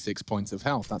 26 points of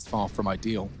health. That's far from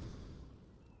ideal.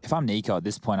 If I'm Nico at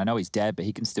this point, I know he's dead, but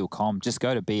he can still calm. Just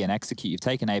go to B and execute. You've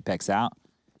taken Apex out.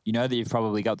 You know that you've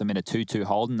probably got them in a 2-2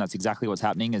 hold, and that's exactly what's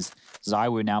happening as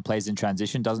Zywoo now plays in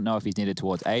transition, doesn't know if he's needed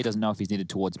towards A, doesn't know if he's needed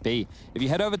towards B. If you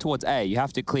head over towards A, you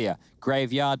have to clear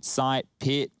graveyard, site,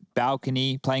 pit,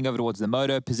 balcony, playing over towards the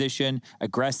moto position,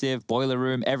 aggressive, boiler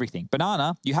room, everything.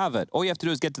 Banana, you have it. All you have to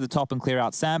do is get to the top and clear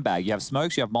out sandbag. You have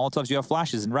smokes, you have Molotovs, you have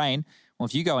flashes and rain. Well,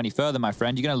 if you go any further, my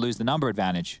friend, you're going to lose the number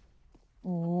advantage.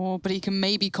 Oh, but he can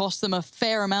maybe cost them a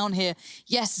fair amount here.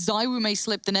 Yes, Zywoo may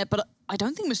slip the net, but I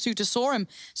don't think Masuta saw him.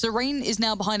 So Rain is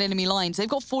now behind enemy lines. They've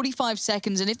got 45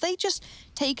 seconds, and if they just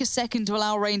take a second to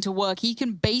allow Rain to work, he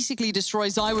can basically destroy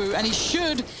Zywoo, and he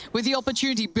should with the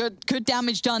opportunity, but good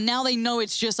damage done. Now they know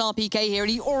it's just RPK here,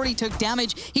 and he already took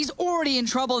damage. He's already in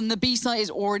trouble, and the B site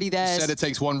is already theirs. You said it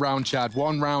takes 1 round, Chad.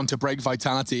 1 round to break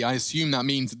Vitality. I assume that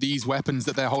means these weapons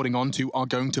that they're holding on to are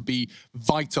going to be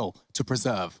vital to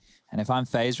preserve. And if I'm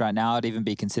FaZe right now, I'd even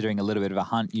be considering a little bit of a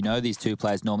hunt. You know these 2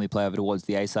 players normally play over towards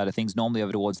the A side of things, normally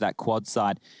over towards that quad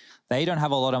side. They don't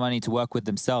have a lot of money to work with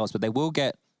themselves, but they will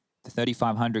get the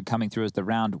 3,500 coming through as the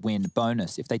round win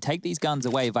bonus. If they take these guns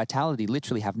away, Vitality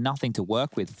literally have nothing to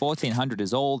work with. 1,400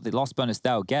 is all the loss bonus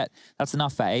they'll get. That's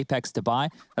enough for Apex to buy.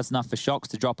 That's enough for Shox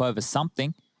to drop over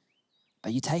something.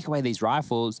 But you take away these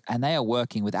rifles, and they are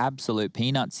working with absolute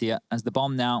peanuts here as the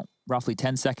bomb now roughly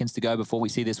 10 seconds to go before we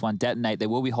see this one detonate. They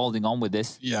will be holding on with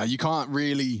this. Yeah, you can't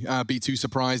really be too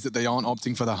surprised that they aren't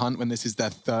opting for the hunt when this is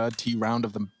their 3rd T round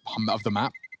of the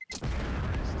map.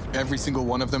 Every single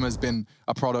one of them has been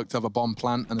a product of a bomb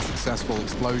plant and a successful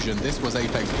explosion. This was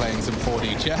Apex playing some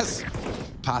 4D chess,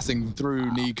 passing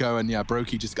through Nico, and yeah,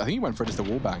 Brokey just, I think he went for just a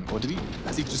wallbang, or did he?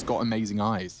 Has he just got amazing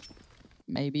eyes?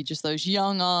 Maybe just those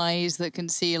young eyes that can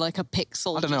see like a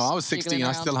pixel. I don't know. I was 16.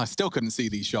 I still couldn't see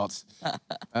these shots.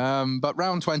 But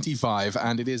round 25,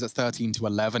 and it is at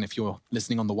 13-11 if you're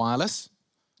listening on the wireless.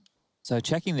 So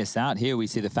checking this out here, we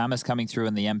see the FAMAS coming through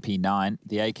in the MP9.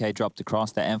 The AK dropped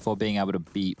across, the M4 being able to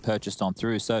be purchased on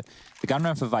through. So the gun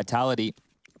run for Vitality,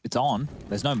 it's on.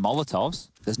 There's no Molotovs.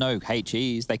 There's no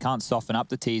HEs. They can't soften up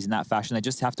the Ts in that fashion. They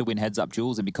just have to win heads-up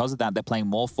duels, and because of that, they're playing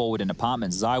more forward in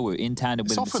apartments. Zywoo in tandem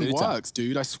with Masuta. It often works,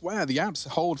 dude. I swear, the apps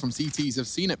hold from CTs have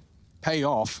seen it pay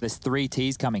off. There's 3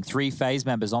 Ts coming, 3 FaZe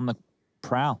members on the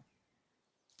prowl.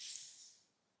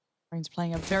 Rain's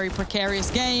playing a very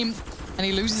precarious game, and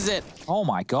he loses it. Oh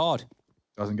my God.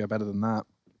 Doesn't get better than that.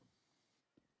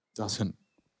 Doesn't.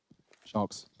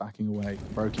 Shox backing away.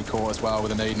 Brokey caught as well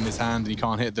with a nade in his hand, and he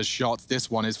can't hit the shots. This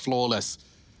one is flawless.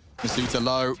 Masuta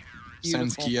low,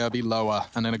 sends Kirby lower,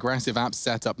 and an aggressive app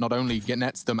setup not only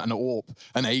nets them an AWP,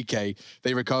 an AK,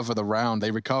 they recover the round,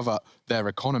 they recover their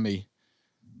economy,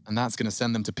 and that's going to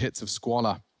send them to pits of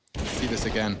squalor. Let's see this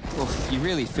again. Oof, you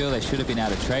really feel they should have been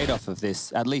able to trade off of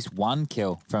this. At least 1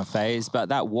 kill from FaZe, but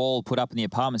that wall put up in the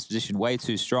apartment's position way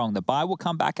too strong. The buy will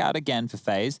come back out again for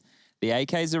FaZe. The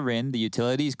AKs are in, the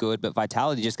utility's good, but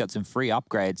Vitality just got some free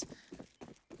upgrades.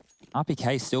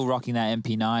 RPK still rocking that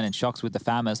MP9 and Shox with the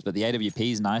FAMAS, but the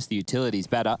AWP's nice, the utility's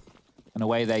better. And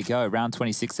away they go, round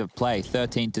 26 of play,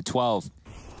 13-12.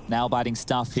 Nail-biting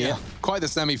stuff here. Yeah, quite the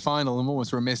semi-final. I'm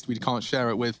almost remiss we can't share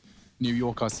it with New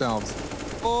York ourselves.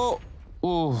 Oh,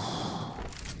 ooh.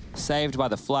 Saved by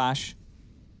the flash.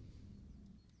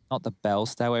 Not the bell.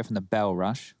 Stay away from the bell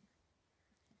rush.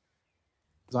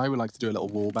 I would like to do a little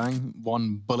wall bang.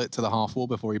 One bullet to the half wall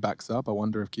before he backs up. I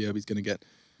wonder if Kyobi's going to get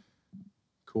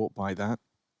caught by that.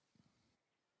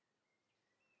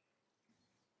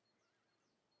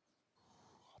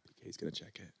 RPK's going to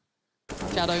check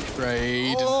it. Shadow.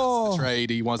 Trade. Oh. That's the trade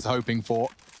he was hoping for.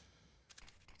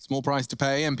 Small price to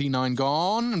pay. MP9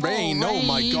 gone. Rain. Oh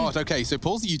my God. Okay, so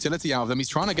pulls the utility out of them. He's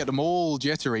trying to get them all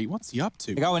jittery. What's he up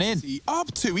to? They're going in. What's he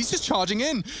up to? He's just charging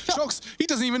in. Shocks. He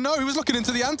doesn't even know. He was looking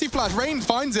into the anti-flash. Rain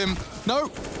finds him. No.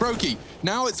 Brokey.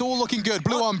 Now it's all looking good.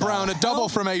 Blue on brown. A double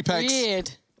from Apex.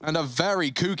 Weird. And a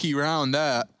very kooky round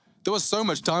there. There was so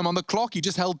much time on the clock. He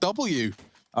just held W.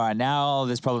 All right, now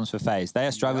there's problems for FaZe. They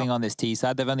are struggling on this T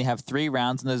side. They've only have 3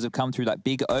 rounds, and those have come through like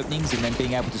big openings and then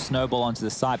being able to snowball onto the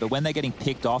side. But when they're getting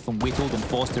picked off and whittled and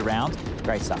forced around,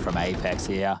 great stuff from Apex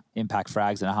here. Impact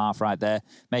frags and a half right there,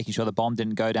 making sure the bomb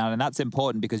didn't go down. And that's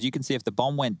important because you can see if the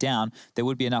bomb went down, there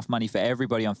would be enough money for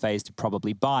everybody on FaZe to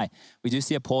probably buy. We do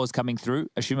see a pause coming through,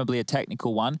 assumably a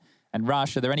technical one. And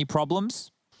Rush, are there any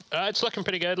problems? It's looking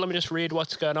pretty good. Let me just read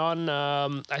what's going on.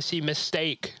 I see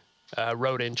mistake.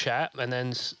 Wrote in chat, and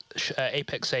then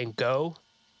Apex saying go,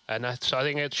 and so I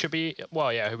think it should be,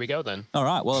 well, yeah, here we go then. All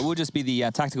right, well, it will just be the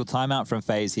tactical timeout from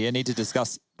FaZe here. Need to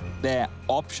discuss their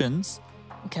options.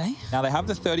 Okay. Now, they have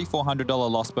the $3,400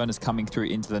 loss bonus coming through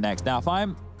into the next. Now, if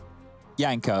I'm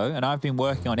Yanko, and I've been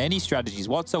working on any strategies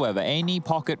whatsoever, any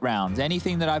pocket rounds,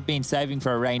 anything that I've been saving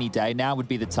for a rainy day, now would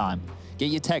be the time. Get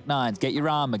your Tech 9s, get your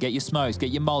armor, get your smokes, get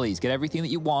your mollies, get everything that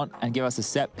you want, and give us a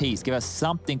set piece. Give us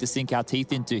something to sink our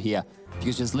teeth into here.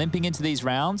 Because just limping into these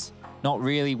rounds, not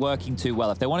really working too well.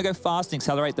 If they want to go fast and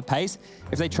accelerate the pace,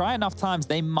 if they try enough times,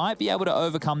 they might be able to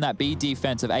overcome that B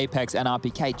defense of Apex and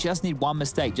RPK. Just need one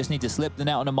mistake. Just need to slip the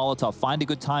net on a Molotov, find a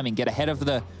good timing, get ahead of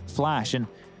the flash, and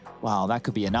wow, that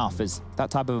could be enough as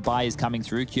that type of a buy is coming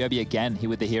through. Kyobi again here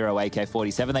with the hero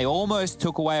AK-47. They almost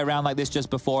took away a round like this just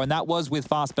before, and that was with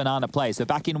fast banana play. So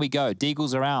back in we go.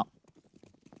 Deagles are out.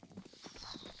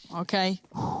 Okay.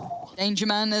 Danger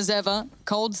man as ever.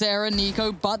 Cold Zera,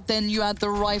 Nico, but then you add the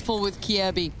rifle with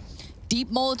Kyobi. Deep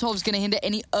Molotov's going to hinder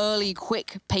any early,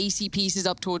 quick, pacey pieces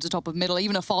up towards the top of middle.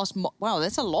 Even a fast... Wow,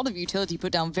 that's a lot of utility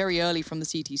put down very early from the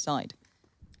CT side.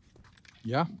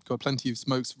 Yeah, got plenty of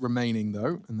smokes remaining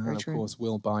though, and that of course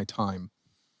will buy time.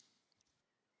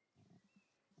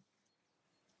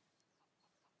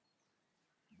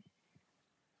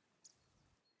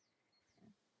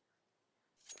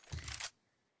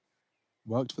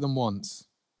 Worked for them once.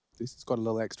 This has got a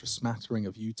little extra smattering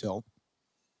of util.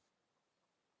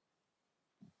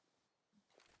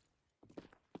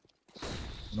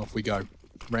 And off we go.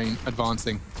 Rain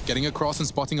advancing, getting across and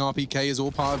spotting RPK is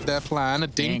all part of their plan. A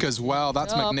dink as well,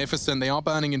 that's magnificent. They are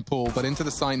burning in pool, but into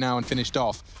the site now and finished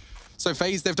off. So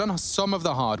FaZe, they've done some of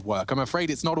the hard work. I'm afraid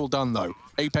it's not all done though.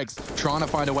 Apex trying to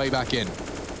find a way back in.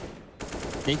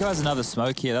 Nico has another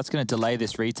smoke here. That's going to delay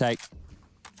this retake.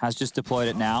 Has just deployed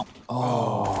it now.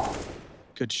 Oh,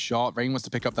 good shot. Rain wants to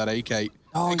pick up that AK.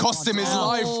 Oh, it cost him his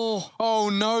life. Oh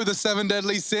no, the 7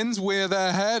 deadly sins, we're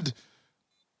their head.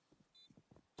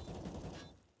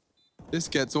 This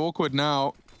gets awkward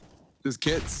now. There's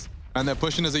kits, and they're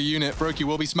pushing as a unit. Brokey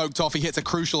will be smoked off. He hits a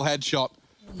crucial headshot.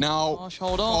 Now,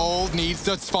 hold on. Old needs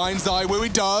to find Zywoo. He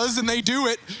does, and they do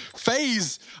it.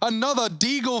 FaZe, another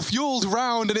Deagle-fueled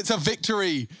round, and it's a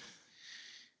victory.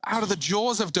 Out of the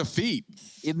jaws of defeat.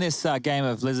 In this game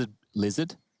of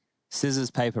Lizard, Scissors,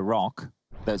 Paper, Rock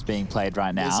that's being played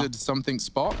right now. Lizard something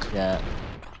Spock? Yeah.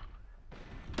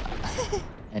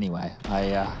 Anyway,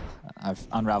 I've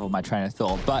unraveled my train of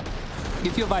thought. But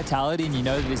if you're Vitality and you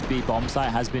know that this B bomb site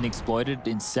has been exploited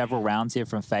in several rounds here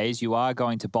from FaZe, you are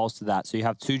going to bolster that. So you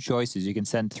have 2 choices. You can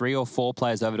send 3 or 4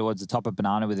 players over towards the top of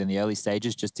Banana within the early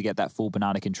stages just to get that full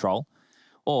Banana control.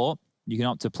 Or you can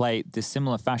opt to play this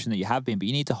similar fashion that you have been, but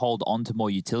you need to hold on to more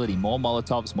utility, more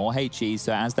Molotovs, more HEs,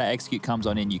 so as that execute comes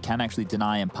on in, you can actually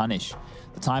deny and punish.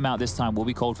 The timeout this time will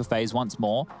be called for FaZe once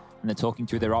more, and they're talking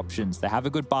through their options. They have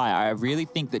a good buy. I really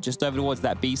think that just over towards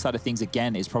that B side of things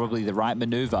again is probably the right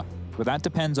maneuver. But that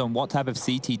depends on what type of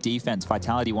CT defense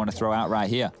Vitality want to throw out right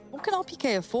here. What can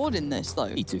RPK afford in this, though?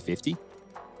 E250.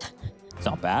 It's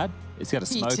not bad. It's got a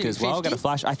smoke as well, got a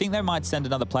flash. I think they might send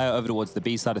another player over towards the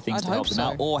B side of things to help them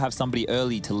out, or have somebody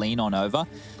early to lean on over.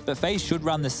 But FaZe should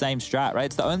run the same strat, right?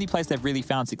 It's the only place they've really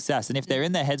found success. And if they're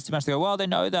in their heads too much, they go, well, they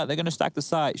know that. They're going to stack the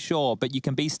site, sure. But you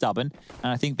can be stubborn.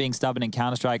 And I think being stubborn in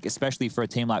Counter-Strike, especially for a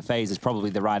team like FaZe, is probably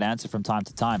the right answer from time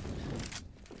to time.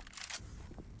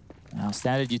 Now,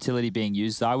 standard utility being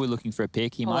used. ZywOo looking for a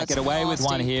pick. He might get away with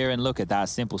one here, and look at that.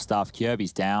 Simple stuff.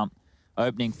 Kirby's down.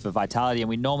 Opening for Vitality, and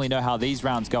we normally know how these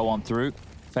rounds go on through.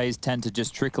 FaZe tend to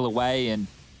just trickle away and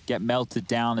get melted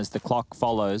down as the clock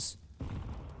follows.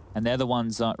 And they're the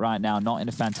ones right now not in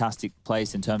a fantastic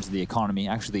place in terms of the economy.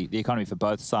 Actually, the economy for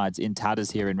both sides in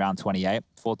tatters here in round 28,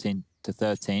 14 to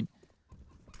 13.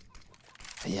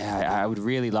 But yeah, I would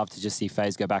really love to just see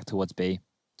FaZe go back towards B.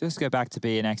 Just go back to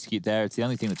B and execute there. It's the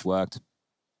only thing that's worked.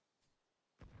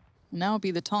 Now would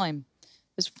be the time.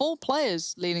 There's 4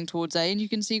 players leaning towards A, and you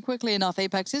can see quickly enough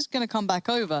Apex is going to come back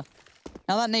over.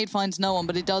 Now that nade finds no one,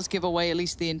 but it does give away at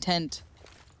least the intent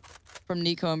from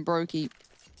Nico and Brokey.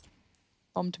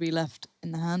 Bomb to be left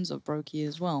in the hands of Brokey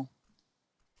as well.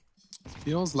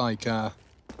 Feels like a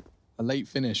late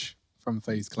finish from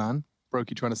FaZe Clan.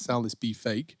 Brokey trying to sell this B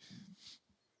fake.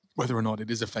 Whether or not it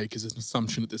is a fake is an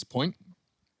assumption at this point.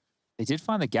 They did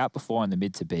find the gap before in the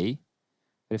mid to B,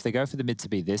 but if they go for the mid to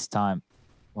B this time,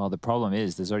 well, the problem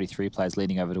is there's already 3 players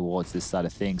leading over towards this side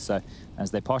of things. So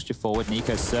as they posture forward,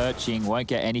 Nico searching, won't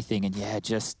get anything, and yeah,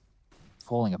 just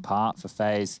falling apart for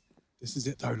FaZe. This is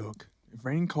it though, look. If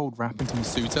Rain Cold wrap into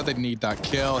Masuta, they'd need that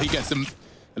kill. He gets him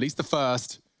at least the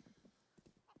first.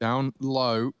 Down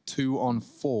low, 2 on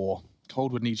 4.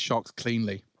 Cold would need Shocks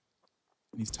cleanly.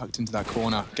 And he's tucked into that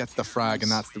corner, gets the frag,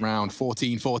 and that's the round.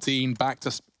 14-14, back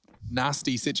to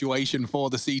nasty situation for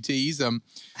the CTs.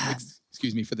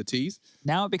 Excuse me, for the Ts.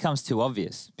 Now it becomes too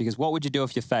obvious, because what would you do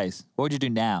if you're FaZe? What would you do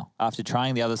now after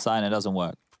trying the other side and it doesn't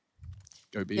work?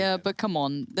 Go B. Yeah, but come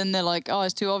on. Then they're like, oh,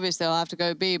 it's too obvious. They'll have to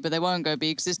go B, but they won't go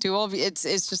B because it's too obvious.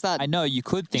 It's just that. I know you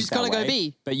could think that way. You just gotta go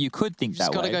B. But you could think that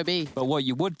way. Just gotta go B. But what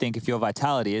you would think if your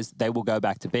Vitality is they will go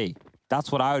back to B.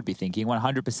 That's what I would be thinking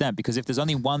 100%, because if there's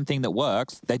only one thing that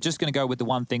works, they're just going to go with the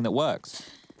one thing that works.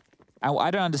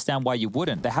 I don't understand why you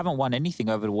wouldn't. They haven't won anything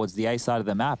over towards the A side of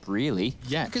the map, really.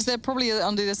 Yeah. Because they're probably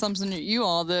under the assumption that you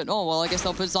are that, oh, well, I guess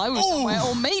they'll put ZywOo somewhere.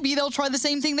 Or maybe they'll try the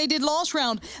same thing they did last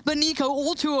round. But Nico,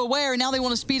 all too aware, and now they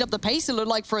want to speed up the pace, it looked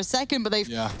like, for a second, but they've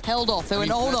held off. They went,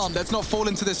 hold on. Let's not fall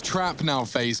into this trap now,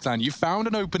 FaZe Clan. You found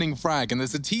an opening frag, and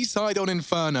there's a T side on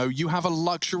Inferno. You have a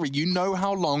luxury. You know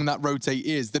how long that rotate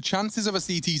is. The chances of a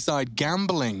CT side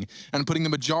gambling and putting the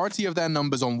majority of their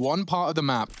numbers on one part of the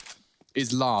map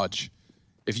is large.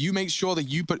 If you make sure that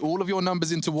you put all of your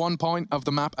numbers into one point of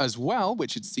the map as well,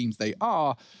 which it seems they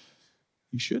are,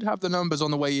 you should have the numbers on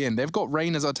the way in. They've got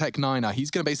Rain as a Tech 9er. He's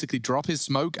going to basically drop his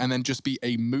smoke and then just be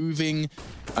a moving,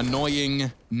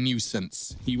 annoying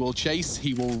nuisance. He will chase,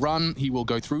 he will run, he will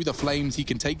go through the flames, he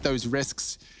can take those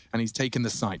risks, and he's taken the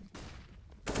site.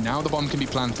 Now the bomb can be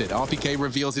planted. RPK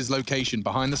reveals his location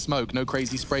behind the smoke. No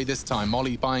crazy spray this time.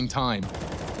 Molly buying time.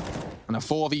 And a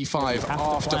 4v5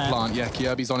 after plant. Yeah,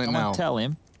 Kirby's on it now. Tell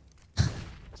him.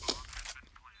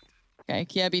 Okay,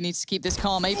 Kirby needs to keep this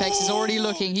calm. Apex is already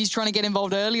looking. He's trying to get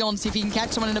involved early on, see if he can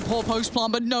catch someone in a poor post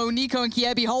plant, but no, Nico and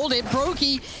Kirby hold it.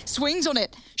 Brokey swings on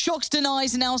it. Shocks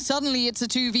denies, and now suddenly it's a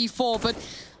 2v4, but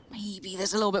maybe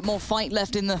there's a little bit more fight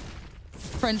left in the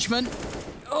Frenchman.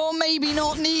 Or maybe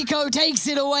not. Nico takes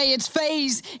it away. It's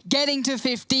FaZe getting to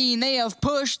 15. They have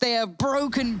pushed. They have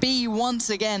broken B once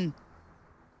again.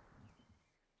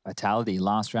 Vitality,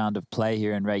 last round of play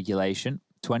here in regulation.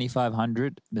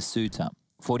 2,500 Masuta,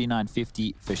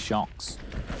 4,950 for Shocks.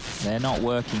 They're not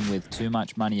working with too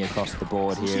much money across the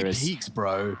board here. As peaks,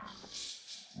 bro.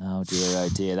 Oh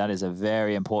dear, that is a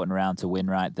very important round to win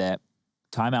right there.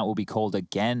 Timeout will be called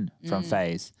again from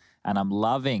FaZe. And I'm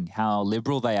loving how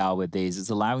liberal they are with these.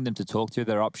 It's allowing them to talk through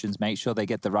their options, make sure they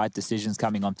get the right decisions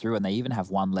coming on through, and they even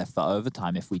have one left for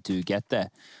overtime if we do get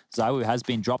there. ZywOo has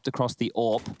been dropped across the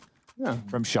AWP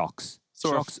from Shocks.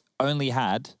 Shocks only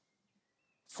had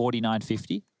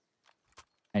 4,950,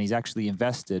 and he's actually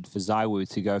invested for ZywOo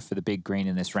to go for the big green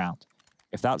in this round.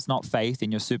 If that's not faith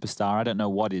in your superstar, I don't know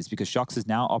what is, because Shocks is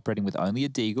now operating with only a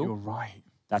deagle. You're right.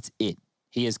 That's it.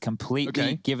 He has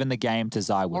completely given the game to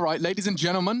ZywOo. All right, ladies and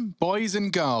gentlemen, boys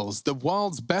and girls, the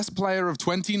world's best player of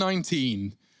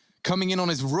 2019, coming in on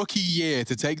his rookie year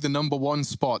to take the #1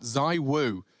 spot,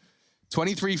 ZywOo.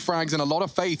 23 frags and a lot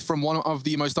of faith from one of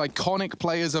the most iconic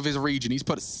players of his region. He's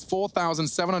put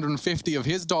 4,750 of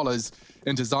his dollars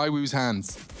into ZywOo's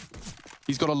hands.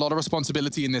 He's got a lot of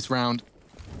responsibility in this round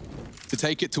to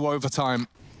take it to overtime,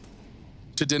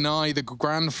 to deny the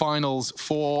grand finals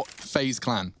for FaZe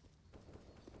Clan.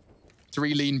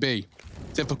 3 lean B.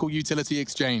 Typical utility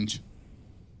exchange.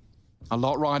 A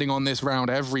lot riding on this round.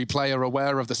 Every player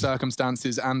aware of the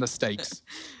circumstances and the stakes.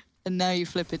 And now you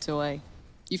flip it away.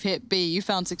 You've hit B. You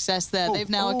found success there. They've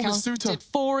now accounted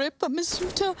for it. But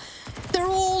Masuta, they're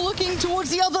all looking towards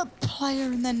the other player.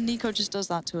 And then Nico just does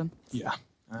that to him. Yeah.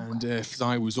 And if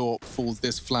ZywOo falls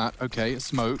this flat, okay, a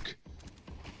smoke.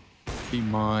 He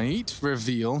might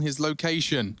reveal his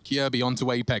location. Kjaerbye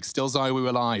onto Apex, still ZywOo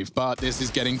alive, but this is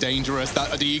getting dangerous.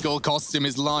 That Eagle costs him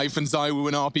his life, and ZywOo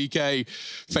and RPK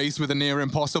faced with a near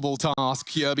impossible task.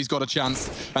 Kjaerbye's got a chance,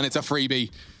 and it's a freebie.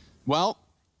 Well,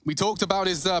 we talked about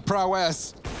his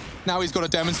prowess. Now he's got to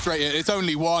demonstrate it. It's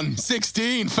only one.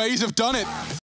 16, FaZe have done it.